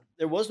 And not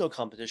there was no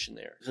competition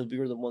there because we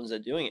were the ones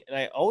that doing it. And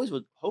I always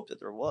would hope that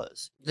there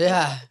was.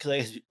 Yeah. Because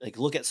I like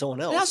look at someone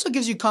It else. also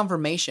gives you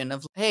confirmation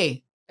of,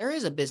 hey, there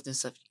is a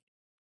business of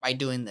by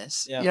doing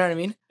this. Yeah. You know what I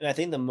mean? And I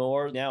think the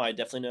more now I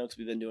definitely know because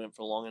we've been doing it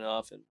for long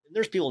enough. And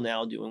there's people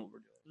now doing what we're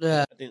doing.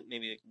 Yeah. I think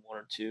maybe like one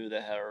or two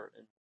that are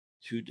in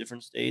 2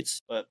 different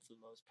states, but for the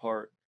most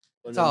part,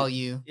 It's all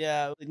you.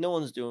 yeah, like no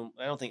one's doing.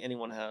 I don't think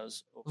anyone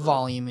has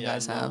Volume you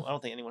guys have. I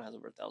don't think anyone has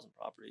over 1,000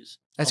 properties.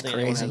 That's I don't think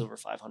anyone has crazy. over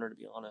 500 to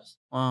be honest.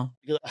 Wow.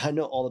 Because I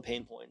know all the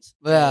pain points.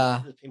 Yeah.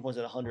 There's pain points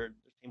at 100.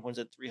 There's pain points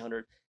at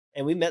 300.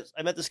 And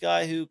I met this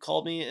guy who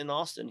called me in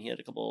Austin. He had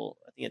a couple.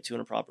 I think he had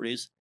 200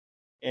 properties,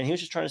 and he was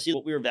just trying to see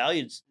what we were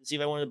valued and see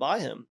if I wanted to buy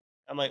him.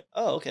 I'm like,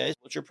 oh, okay.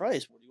 What's your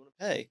price? What do you want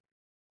to pay?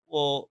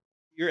 Well,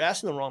 you're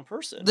asking the wrong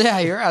person. Yeah,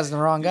 you're asking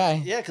the wrong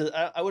guy. Yeah, because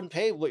I wouldn't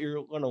pay what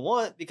you're going to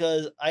want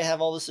because I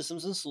have all the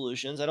systems and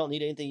solutions. I don't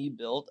need anything you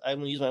built. I'm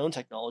going to use my own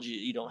technology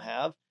that you don't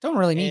have. Don't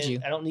really need And you.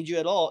 I don't need you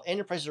at all. And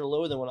your prices are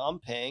lower than what I'm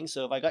paying.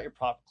 So if I got your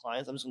prop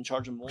clients, I'm just going to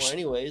charge them more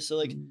anyway. So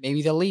like,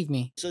 Maybe they'll leave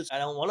me. so I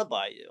don't want to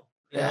buy you.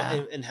 You know?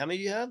 Yeah. And how many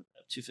do you have?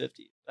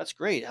 250. That's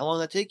great. How long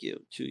did that take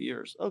you? 2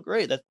 years. Oh,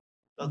 great. That's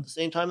about the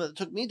same time that it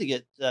took me to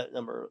get that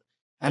number.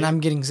 And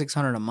I'm getting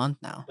 600 a month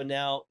now. But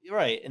now you're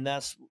right. And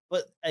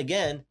but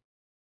again,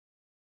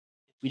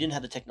 we didn't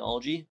have the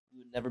technology, we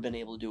would never been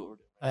able to do what we're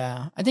doing.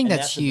 Yeah, I think And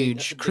that's that's the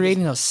huge. biggest-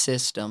 Creating those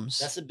systems.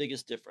 That's the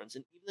biggest difference.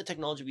 And even the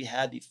technology we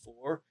had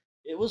before,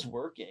 it was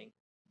working,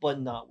 but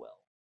not well.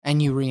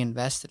 And you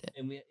reinvested it.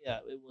 And it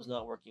was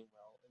not working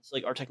well. It's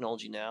like our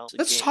technology now.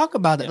 Let's talk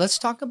about it. Yeah. Let's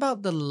talk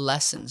about the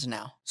lessons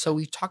now. So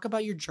we talked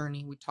about your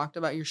journey. We talked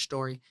about your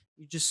story.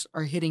 You just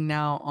are hitting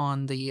now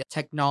on the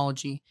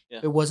technology. Yeah.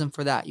 If it wasn't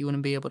for that, you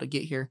wouldn't be able to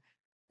get here.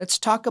 Let's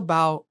talk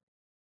about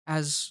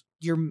as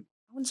your,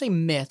 I wouldn't say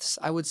myths.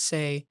 I would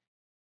say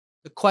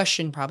the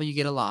question probably you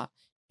get a lot.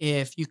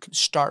 If you could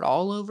start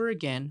all over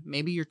again,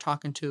 maybe you're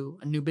talking to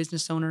a new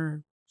business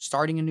owner,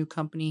 starting a new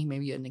company,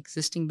 maybe an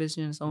existing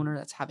business owner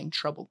that's having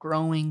trouble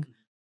growing.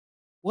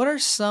 What are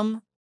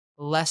some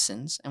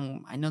lessons?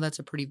 And I know that's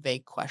a pretty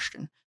vague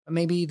question, but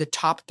maybe the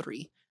top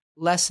 3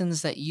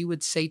 lessons that you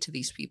would say to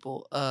these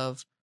people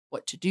of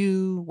what to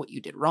do, what you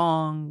did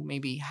wrong,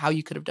 maybe how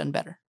you could have done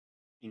better.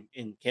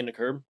 In Can to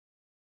Curb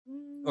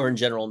or in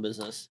general in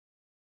business?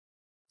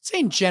 Say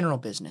in general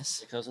business.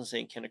 Because I was going to say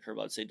in Can to Curb,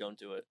 I'd say don't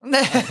do it. And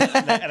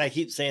I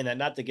keep saying that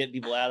not to get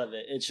people out of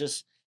it. It's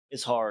just,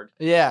 it's hard.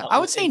 Yeah, I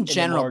would say in the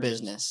general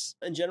margins. business.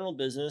 In general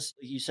business,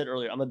 like you said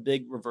earlier, I'm a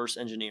big reverse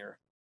engineer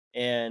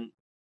and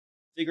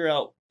figure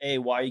out,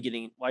 why are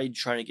you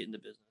trying to get into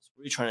business?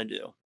 What are you trying to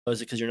do?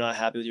 Is it because you're not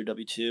happy with your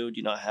W-2? Do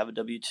you not have a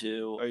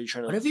W-2? Are you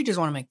trying What to if you just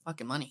want to make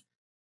fucking money?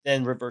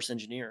 then reverse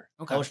engineer?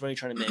 Okay. How much money are you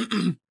trying to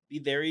make? Be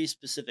very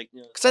specific.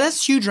 So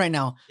that's huge right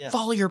now. Yeah.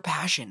 Follow your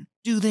passion.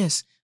 Do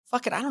this.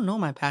 Fuck it. I don't know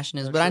what my passion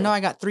is, That's but I know true. I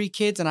got 3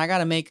 kids and I got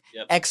to make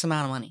Yep. X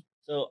amount of money.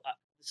 So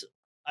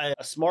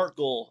a SMART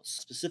goal: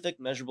 specific,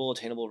 measurable,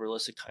 attainable,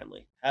 realistic,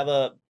 timely. Have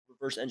a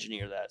reverse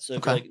engineer that. So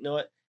if you're Okay. like, you know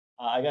what,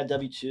 I got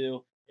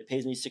W-2, it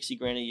pays me 60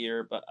 grand a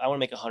year, but I want to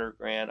make 100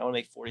 grand. I want to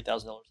make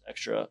 $40,000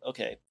 extra.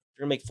 Okay, if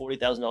you're gonna make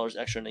 $40,000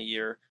 extra in a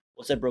year,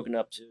 what's that broken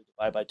up to?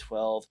 Divide by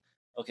 12.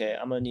 Okay,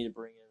 I'm gonna need to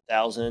bring in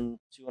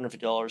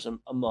 $1,250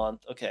 a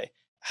month. Okay,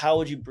 how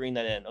would you bring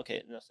that in?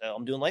 Okay, so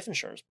I'm doing life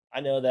insurance. I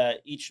know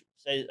that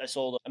say I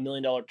sold $1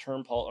 million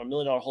term policy or $1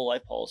 million whole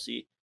life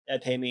policy,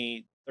 that'd pay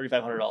me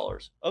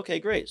 $3,500. Okay,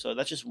 great. So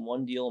that's just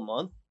one deal a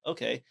month.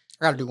 Okay,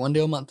 I got to do 1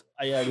 deal a month.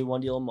 I gotta do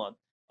one deal a month.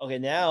 Okay,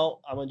 now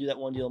I'm gonna do that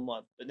one deal a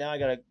month, but now I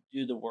gotta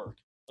do the work.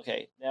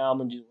 Okay, now I'm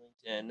gonna do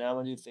LinkedIn. Now I'm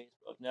gonna do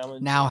Facebook. Now I'm gonna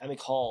do how many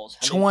calls?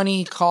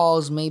 20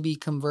 calls maybe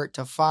convert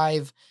to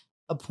 5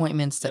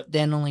 appointments that Yep.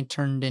 then only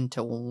turned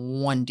into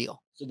 1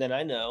 deal. So then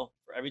I know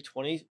for every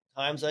 20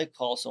 times I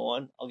call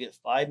someone, I'll get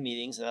 5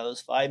 meetings, and out of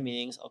those 5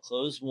 meetings, I'll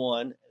close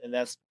 1, and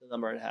that's the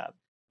number I'd have.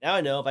 Now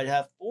I know if I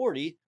have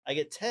 40, I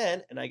get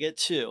 10, and I get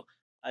 2.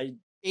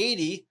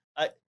 80,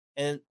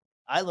 and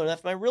I learned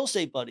that from my real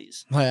estate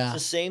buddies. Oh, yeah. It's the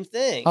same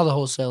thing. All the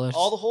wholesalers.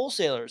 All the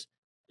wholesalers.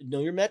 Know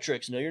your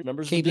metrics, know your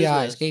numbers of KPIs,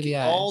 business,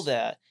 KPIs. all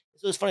that.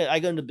 So it's funny. I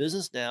go into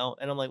business now,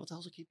 and I'm like, what the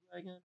hell's a KPI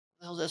again? What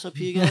the hell's SOP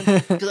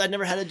again? Because I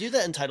never had to do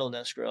that in title and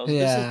escrow. I was a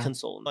business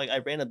consultant. Like I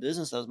ran a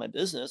business, that was my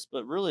business,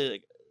 but really,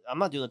 like I'm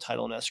not doing the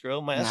title and escrow.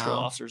 My escrow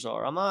officers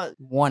are. I'm not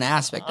one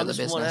aspect I'm of the just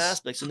business. one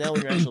aspect. So now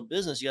in your actual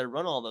business, you got to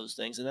run all those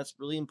things, and that's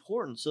really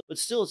important. So, but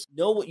still, it's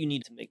know what you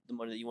need to make the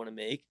money that you want to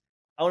make.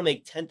 I want to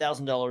make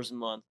 $10,000 a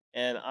month,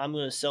 and I'm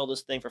going to sell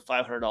this thing for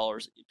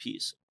 $500 a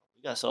piece.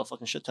 You gotta sell a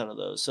fucking shit ton of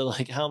those. So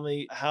like, how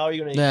are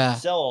you gonna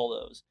sell all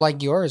those?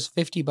 Like yours,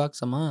 $50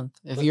 a month.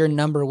 If your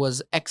number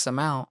was X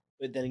amount.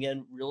 But then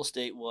again, real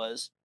estate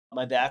was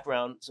my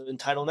background. So in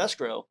title and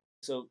escrow.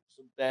 So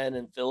Ben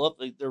and Philip,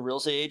 like they're real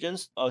estate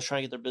agents. I was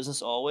trying to get their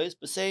business always.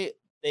 But say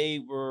they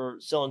were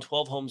selling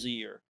 12 homes a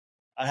year.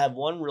 I'd have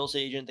one real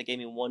estate agent that gave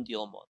me 1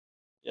 deal a month.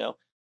 You know,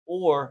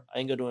 or I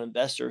can go to an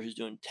investor who's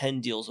doing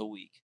 10 deals a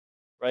week.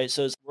 Right.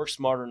 So it's work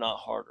smarter, not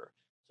harder.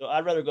 So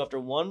I'd rather go after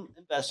one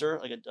investor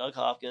like a Doug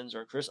Hopkins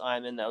or Chris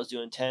Iman that was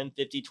doing 10,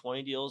 50,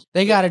 20 deals.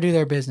 They got to do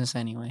their business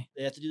anyway.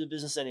 They have to do the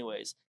business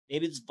anyways.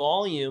 Maybe it's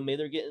volume. Maybe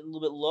they're getting a little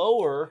bit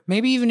lower.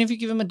 Maybe even if you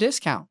give them a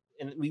discount.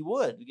 And we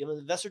give them an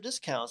investor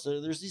discount.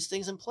 So there's these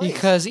things in place.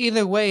 Because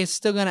either way, it's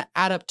still going to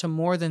add up to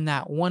more than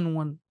that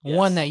one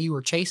that you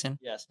were chasing.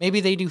 Yes. Maybe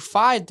they do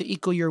 5 to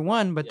equal your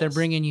 1, but they're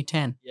bringing you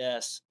 10.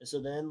 Yes. And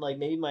so then like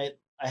maybe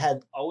I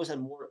always had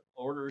more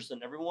orders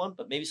than everyone,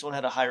 but maybe someone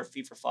had a higher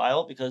fee for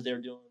file because they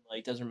were doing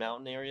like Desert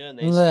Mountain area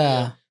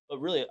and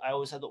but really I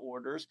always had the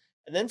orders.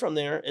 And then from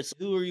there, it's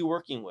who are you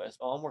working with?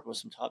 Oh, I'm working with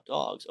some top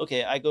dogs.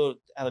 Okay, I go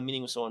have a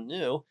meeting with someone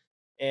new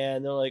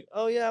and they're like,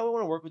 oh yeah, I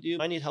want to work with you.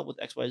 I need help with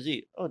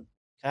XYZ. Oh, can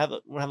I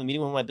have a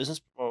meeting with my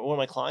business or one of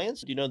my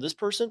clients? Do you know this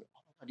person? Oh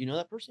my God, do you know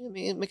that person? Let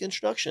me make an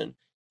introduction.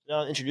 Now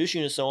I'll introduce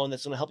you to someone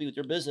that's going to help you with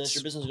your business.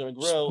 Your business is going to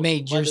grow.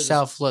 Made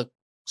yourself look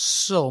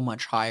so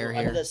much higher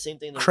here. I do that same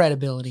thing.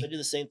 Credibility. I do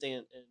the same thing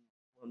in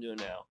what I'm doing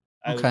now.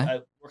 Okay. I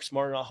work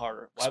smarter, not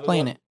harder.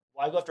 Explain it.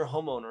 Why go after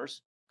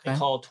homeowners? Okay. I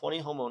call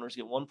 20 homeowners,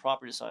 get 1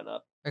 property to sign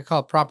up. I call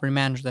a property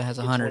manager that has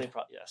 100.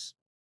 Yes.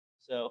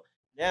 So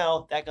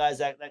now that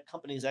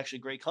company is actually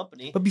a great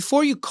company. But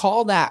before you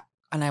call that,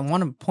 and I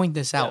want to point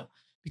this out,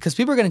 because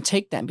people are going to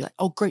take that and be like,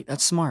 oh, great,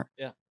 that's smart.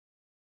 Yeah.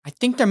 I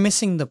think they're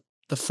missing the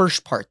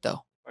first part,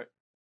 though. Right.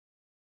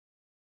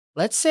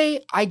 Let's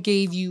say I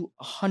gave you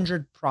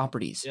 100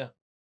 properties. Yeah.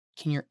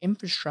 Can your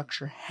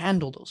infrastructure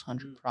handle those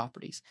 100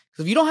 properties?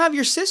 Because if you don't have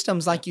your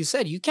systems, like you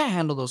said, you can't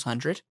handle those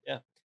 100. Yeah,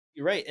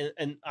 you're right.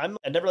 And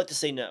I never like to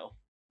say no.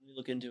 Let me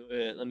look into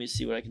it. Let me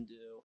see what I can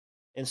do.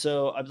 And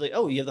so I'd be like,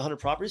 oh, you have the 100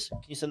 properties?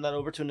 Can you send that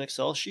over to an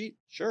Excel sheet?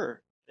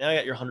 Sure. Now I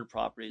got your 100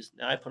 properties.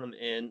 Now I put them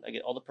in. I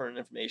get all the pertinent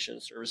information,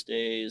 service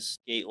days,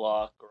 gate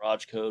lock,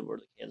 garage code, where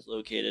the can's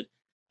located.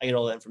 I get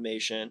all that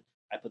information.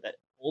 I put that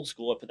old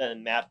school. I put that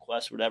in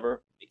MapQuest,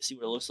 whatever. You can see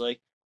what it looks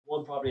like.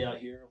 1 property out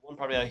here, 1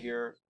 property out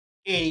here,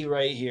 80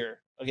 right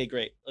here. Okay,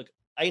 great. Look,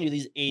 I can do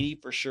these 80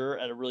 for sure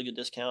at a really good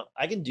discount.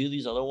 I can do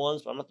these other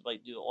ones, but I'm not going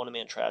to do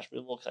on-demand trash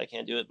removal because I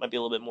can't do it. It might be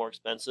a little bit more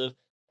expensive.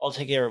 I'll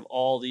take care of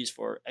all these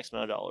for X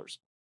amount of dollars.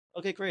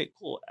 Okay, great,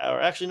 cool.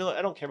 Or actually, no,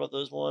 I don't care about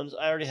those ones.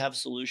 I already have a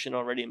solution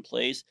already in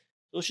place.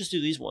 So let's just do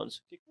these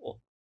ones. Okay,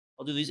 cool.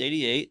 I'll do these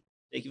 88.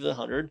 Thank you for the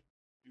 100.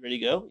 You ready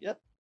to go? Yep.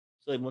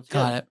 So like once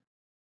again, got it.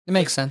 It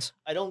makes sense.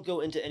 I don't go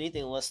into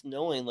anything unless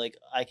knowing like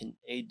I can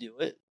do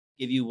it,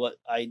 give you what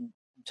I'm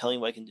telling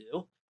you what I can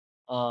do.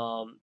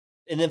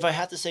 And then if I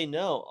have to say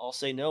no, I'll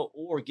say no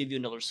or give you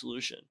another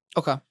solution.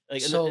 Okay.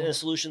 Like so, a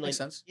solution like makes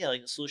sense. Yeah,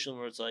 like a solution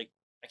where it's like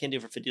I can't do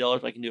it for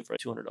 $50, but I can do it for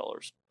 $200.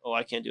 Oh,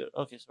 I can't do it.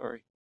 Okay,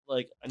 sorry.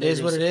 Like I know it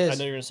is what it is. I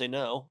know you're gonna say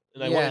no,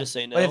 and I want you to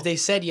say no. But if they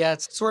said yeah,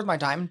 it's worth my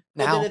time.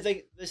 Now, then if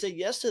they say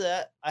yes to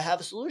that, I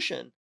have a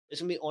solution.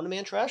 It's gonna be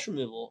on-demand trash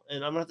removal,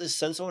 and I'm gonna have to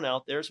send someone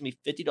out there. It's gonna be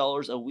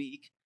 $50 a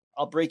week.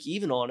 I'll break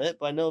even on it,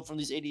 but I know from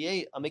these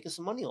 88, I'm making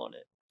some money on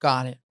it.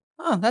 Got it.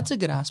 Oh, that's a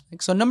good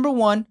aspect. So number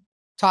one,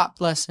 top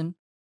lesson,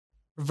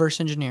 reverse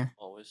engineer.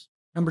 Always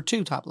Number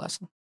two, top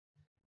lesson.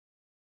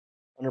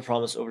 under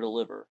promise, over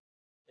deliver.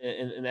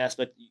 In an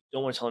aspect, you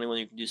don't want to tell anyone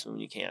you can do something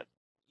when you can't.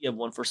 You have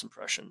one first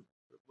impression,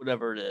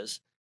 whatever it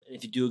is, and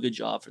if you do a good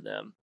job for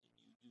them,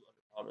 you do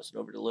under promise and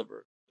over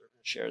deliver. They're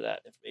going to share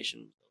that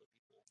information with other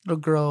people.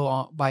 It'll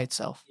grow by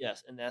itself.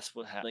 Yes, and that's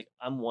what happened. Like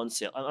I'm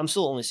still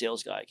the only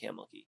sales guy at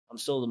CanMonkey. I'm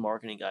still the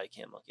marketing guy at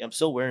CanMonkey. I'm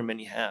still wearing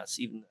many hats,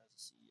 even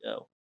as a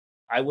CEO.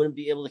 I wouldn't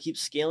be able to keep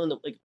scaling the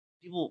like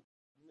people.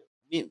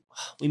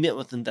 We met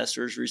with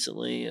investors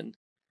recently, and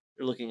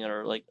they're looking at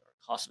our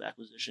cost of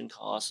acquisition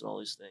costs and all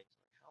these things.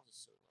 Like, how is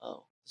this so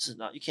low? This is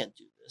not. You can't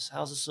do this.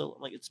 How's this so?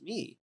 I'm like, it's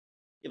me.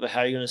 Yeah, but how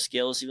are you going to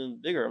scale this even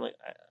bigger? I'm like,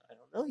 I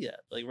don't know yet.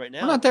 Like right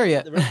now, We're not there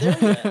yet. We're not there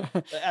yet.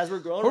 But as we're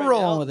growing, We're right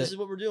rolling now, with this it. is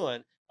what we're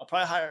doing.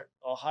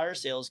 I'll hire a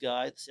sales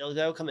guy. The sales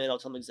guy will come in. I'll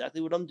tell him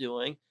exactly what I'm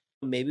doing.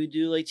 Maybe we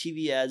do like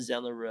TV ads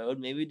down the road.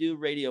 Maybe we do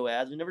radio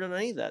ads. We've never done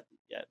any of that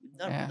yet.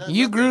 Yeah.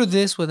 You grew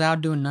this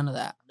without doing none of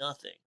that.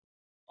 Nothing.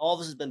 All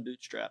this has been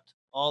bootstrapped.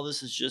 All this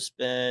has just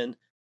been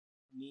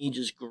me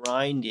just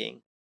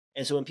grinding.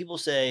 And so when people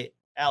say,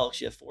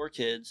 Alex, you have 4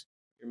 kids,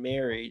 you're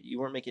married, you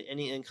weren't making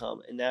any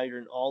income, and now you're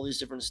in all these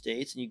different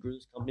states and you grew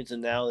this company,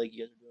 and now like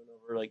you guys are doing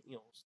over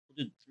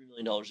we'll do $3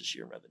 million this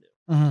year in revenue.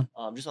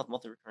 Just off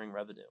monthly recurring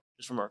revenue,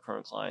 just from our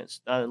current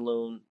clients. Not in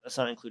loan, that's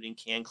not including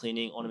can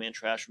cleaning, on-demand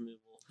trash removal.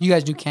 You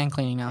guys do can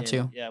cleaning now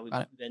too. Yeah, we've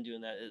been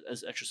doing that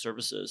as extra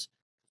services.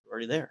 We're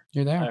already there.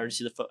 You're there. I already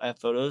see I have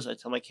photos. I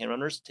tell my can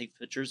runners to take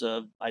pictures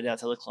of. I now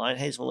tell the client,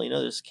 hey, just want to let you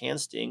know this can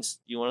stinks.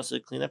 Do you want us to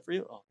clean that for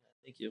you? Oh,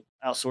 thank you.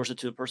 Outsource it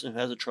to a person who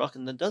has a truck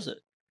and then does it.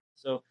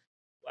 So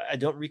I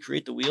don't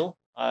recreate the wheel.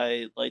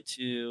 I like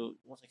to,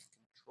 once I can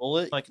control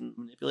it, I can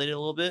manipulate it a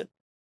little bit,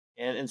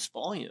 and it's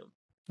volume.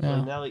 Yeah,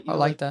 so now, I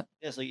like that.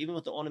 Yes, like even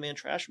with the on-demand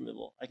trash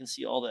removal, I can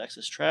see all the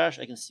excess trash.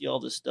 I can see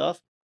all this stuff.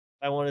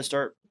 If I want to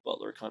start a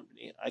butler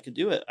company, I could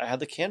do it. I have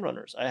the can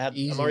runners. I'm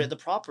already at the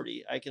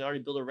property. I can already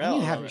build a route.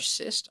 And you have your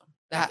system.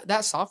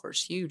 That software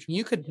is huge.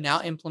 You could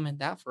now implement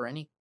that for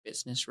any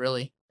business,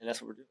 really. And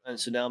that's what we're doing. And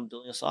so now I'm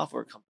building a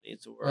software company.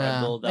 So where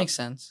I build makes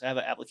sense. I have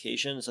an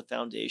application. It's a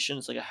foundation.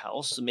 It's like a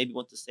house. So maybe you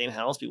want the same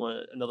house, but you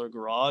want another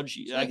garage.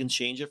 I can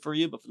change it for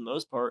you. But for the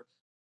most part,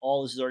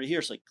 all this is already here.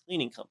 It's like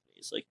cleaning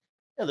companies. Like,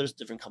 there's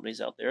different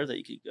companies out there that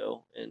you could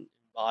go and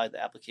buy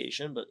the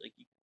application, but like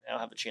you now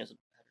have a chance to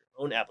have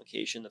your own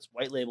application that's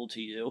white labeled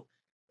to you,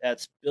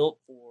 that's built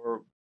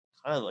for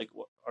kind of like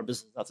what our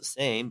business is not the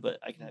same, but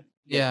I can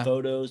have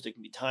photos. They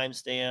can be time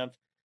stamped.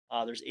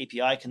 There's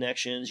API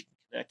connections. You can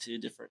connect to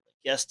different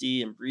like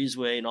Guesty and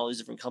Breezeway and all these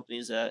different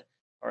companies that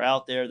are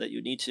out there that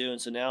you need to.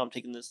 And so now I'm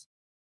taking this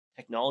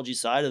technology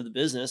side of the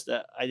business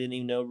that I didn't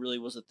even know really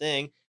was a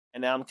thing,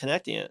 and now I'm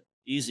connecting it.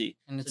 Easy.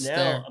 And so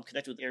now I'm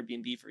connected with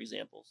Airbnb, for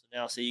example. So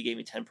now say you gave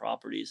me 10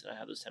 properties and I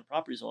have those 10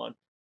 properties on,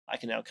 I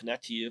can now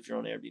connect to you if you're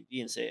on Airbnb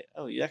and say,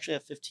 oh, you actually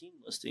have 15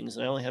 listings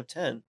and I only have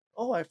 10.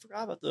 Oh, I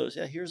forgot about those.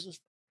 Yeah, here's this.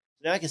 So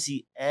now I can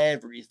see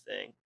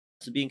everything.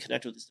 So being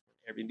connected with these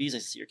different Airbnbs, I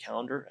see your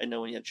calendar. I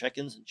know when you have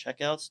check-ins and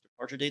checkouts,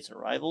 departure dates and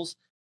arrivals.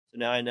 So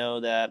now I know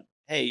that,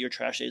 hey, your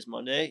trash day is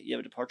Monday. You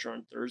have a departure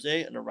on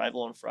Thursday, an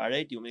arrival on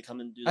Friday. Do you want me to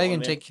come and do that? I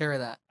can take care of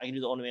that. I can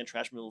do the on-demand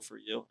trash removal for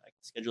you. I can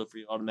schedule it for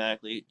you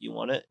automatically. Do you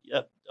want it?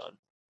 Yep, done.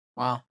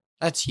 Wow,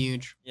 that's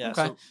huge. Yeah.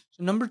 Okay.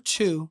 So number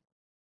 2,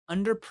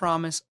 under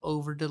promise,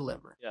 over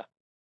deliver. Yeah.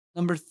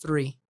 Number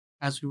 3,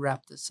 as we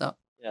wrap this up.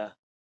 Yeah.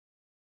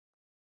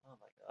 Oh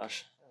my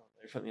gosh,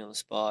 you're putting me on the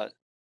spot.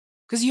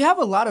 Because you have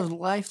a lot of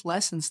life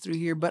lessons through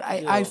here, but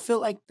I feel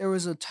like there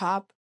was a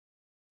top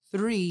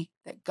 3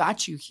 that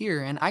got you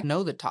here, and I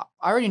know the top.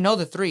 I already know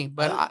the 3,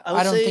 but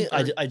I don't think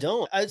I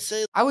don't.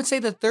 I would say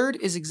the third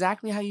is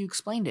exactly how you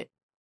explained it.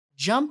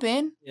 Jump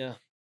in,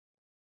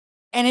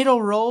 and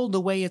it'll roll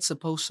the way it's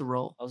supposed to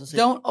roll.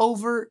 Don't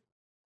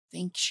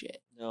overthink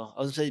shit. No,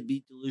 I was gonna say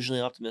be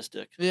delusionally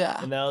optimistic.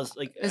 Yeah, and that was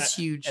like it's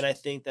huge. And I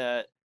think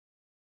that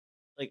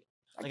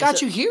I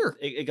got you here.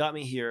 It got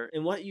me here.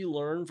 And what you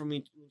learn from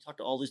me, when you talk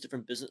to all these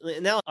different business,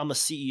 and now I'm a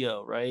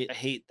CEO, right? I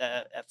hate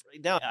that.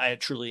 Now I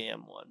truly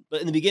am one.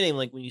 But in the beginning,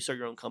 like when you start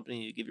your own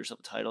company, you give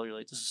yourself a title, you're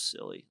like, this is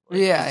silly.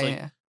 Like,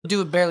 yeah.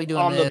 Barely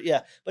doing it.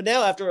 Yeah. But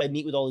now after I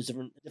meet with all these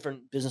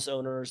different business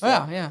owners.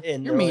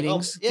 And your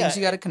meetings, like, things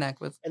you got to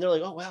connect with. And they're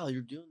like, oh, wow,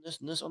 you're doing this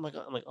and this. Oh my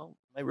God. I'm like, oh, am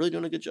I really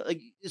doing a good job?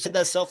 Like it's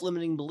that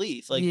self-limiting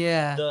belief, like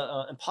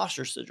the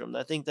imposter syndrome.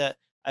 I think that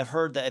I've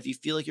heard that if you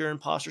feel like you're in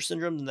imposter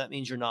syndrome, then that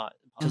means you're not.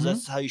 Because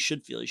that's how you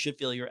should feel. You should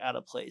feel you're out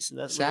of place. And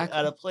that's when you're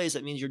out of place.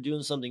 That means you're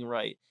doing something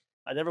right.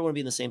 I never want to be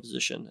in the same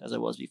position as I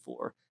was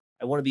before.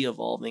 I want to be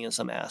evolving in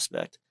some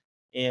aspect.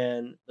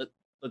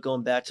 But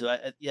going back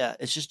to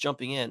it's just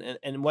jumping in.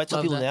 And what I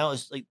tell people now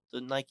is like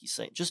the Nike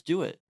saying, just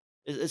do it.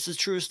 It's the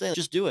truest thing.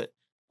 Just do it.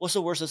 What's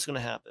the worst that's going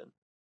to happen?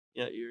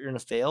 you're gonna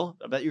fail.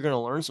 I bet you're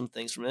gonna learn some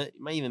things from it.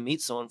 You might even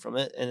meet someone from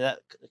it, and that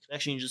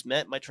connection you just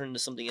met might turn into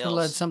something Could have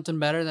led else. something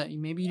better that you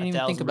maybe you A didn't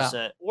even think thousand about.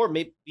 percent, or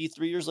maybe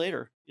 3 years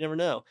later. You never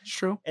know. It's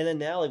true. And then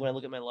now, like when I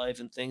look at my life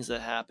and things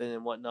that happen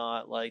and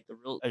whatnot, like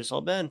I just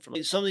saw Ben from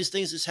like, some of these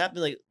things just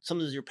happen. Like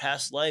some of your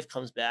past life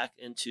comes back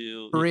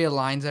into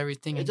Realigns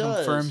everything it and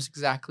does. confirms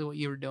exactly what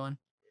you were doing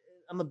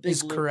is I'm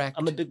a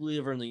correct. big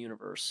believer in the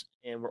universe,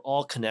 and we're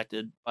all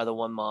connected by the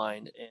one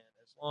mind. And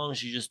as long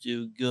as you just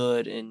do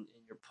good and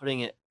you're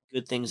putting it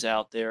good things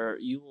out there,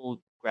 you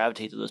will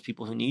gravitate to those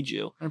people who need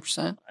you.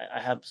 100%. I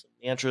have some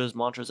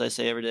mantras I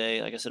say every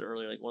day. Like I said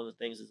earlier, like one of the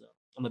things is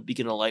I'm a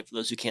beacon of light for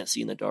those who can't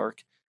see in the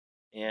dark,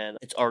 and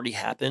it's already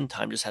happened.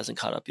 Time just hasn't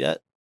caught up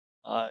yet.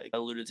 I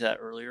alluded to that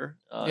earlier.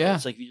 Yeah.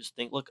 It's like if you just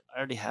think, look, I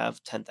already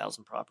have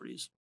 10,000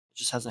 properties. It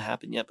just hasn't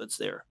happened yet, but it's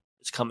there.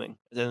 It's coming.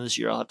 At the end of this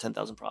year, I'll have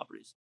 10,000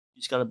 properties. You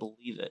just got to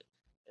believe it,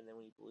 and then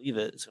when you believe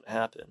it, it's going to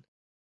happen.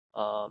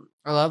 I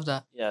love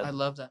that. Yeah, I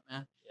love that,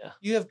 man. yeah.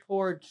 You have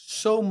poured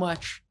so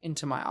much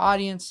into my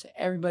audience, to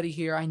everybody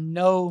here. I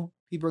know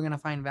people are going to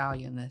find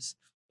value in this.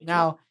 Thank you.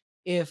 Now,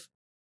 if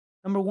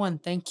number one,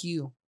 thank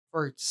you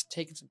for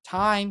taking some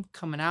time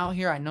coming out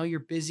here. I know you're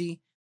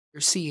busy.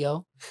 You're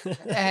CEO.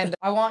 And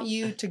I want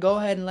you to go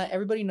ahead and let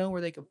everybody know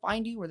where they can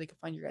find you, where they can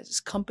find your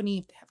guys' company,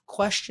 if they have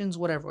questions,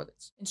 whatever, whether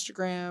it's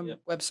Instagram, Yep.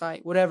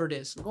 website, whatever it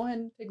is. So go ahead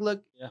and take a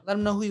look. Yeah. Let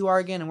them know who you are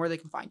again and where they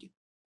can find you.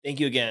 Thank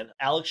you again.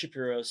 Alex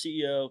Shapiro,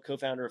 CEO,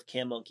 co-founder of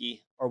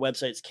CamMonkey. Our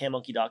website's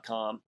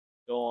cammonkey.com.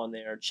 Go on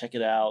there, check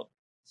it out,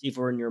 see if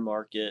we're in your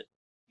market.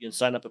 You can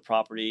sign up a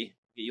property,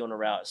 get you on a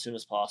route as soon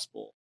as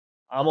possible.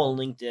 I'm on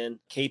LinkedIn,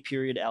 K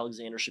period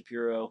Alexander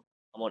Shapiro.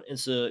 I'm on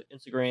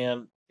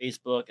Instagram,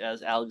 Facebook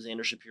as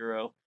Alexander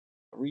Shapiro.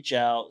 Reach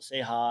out, say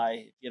hi.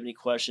 If you have any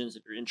questions,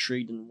 if you're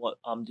intrigued in what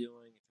I'm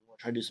doing, if you want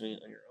to try to do something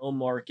on your own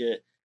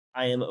market,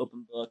 I am an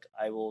open book.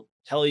 I will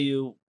tell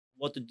you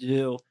what to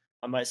do.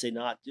 I might say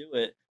not do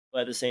it,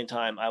 but at the same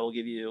time, I will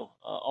give you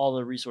all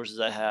the resources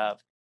I have,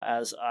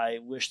 as I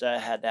wish that I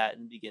had that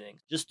in the beginning.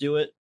 Just do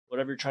it.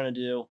 Whatever you're trying to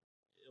do,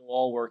 it will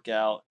all work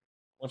out.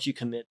 Once you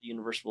commit, the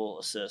universe will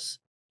assist.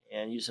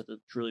 And you just have to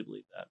truly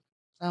believe that.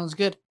 Sounds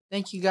good.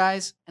 Thank you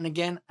guys. And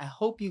again, I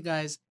hope you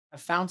guys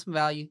have found some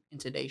value in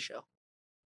today's show.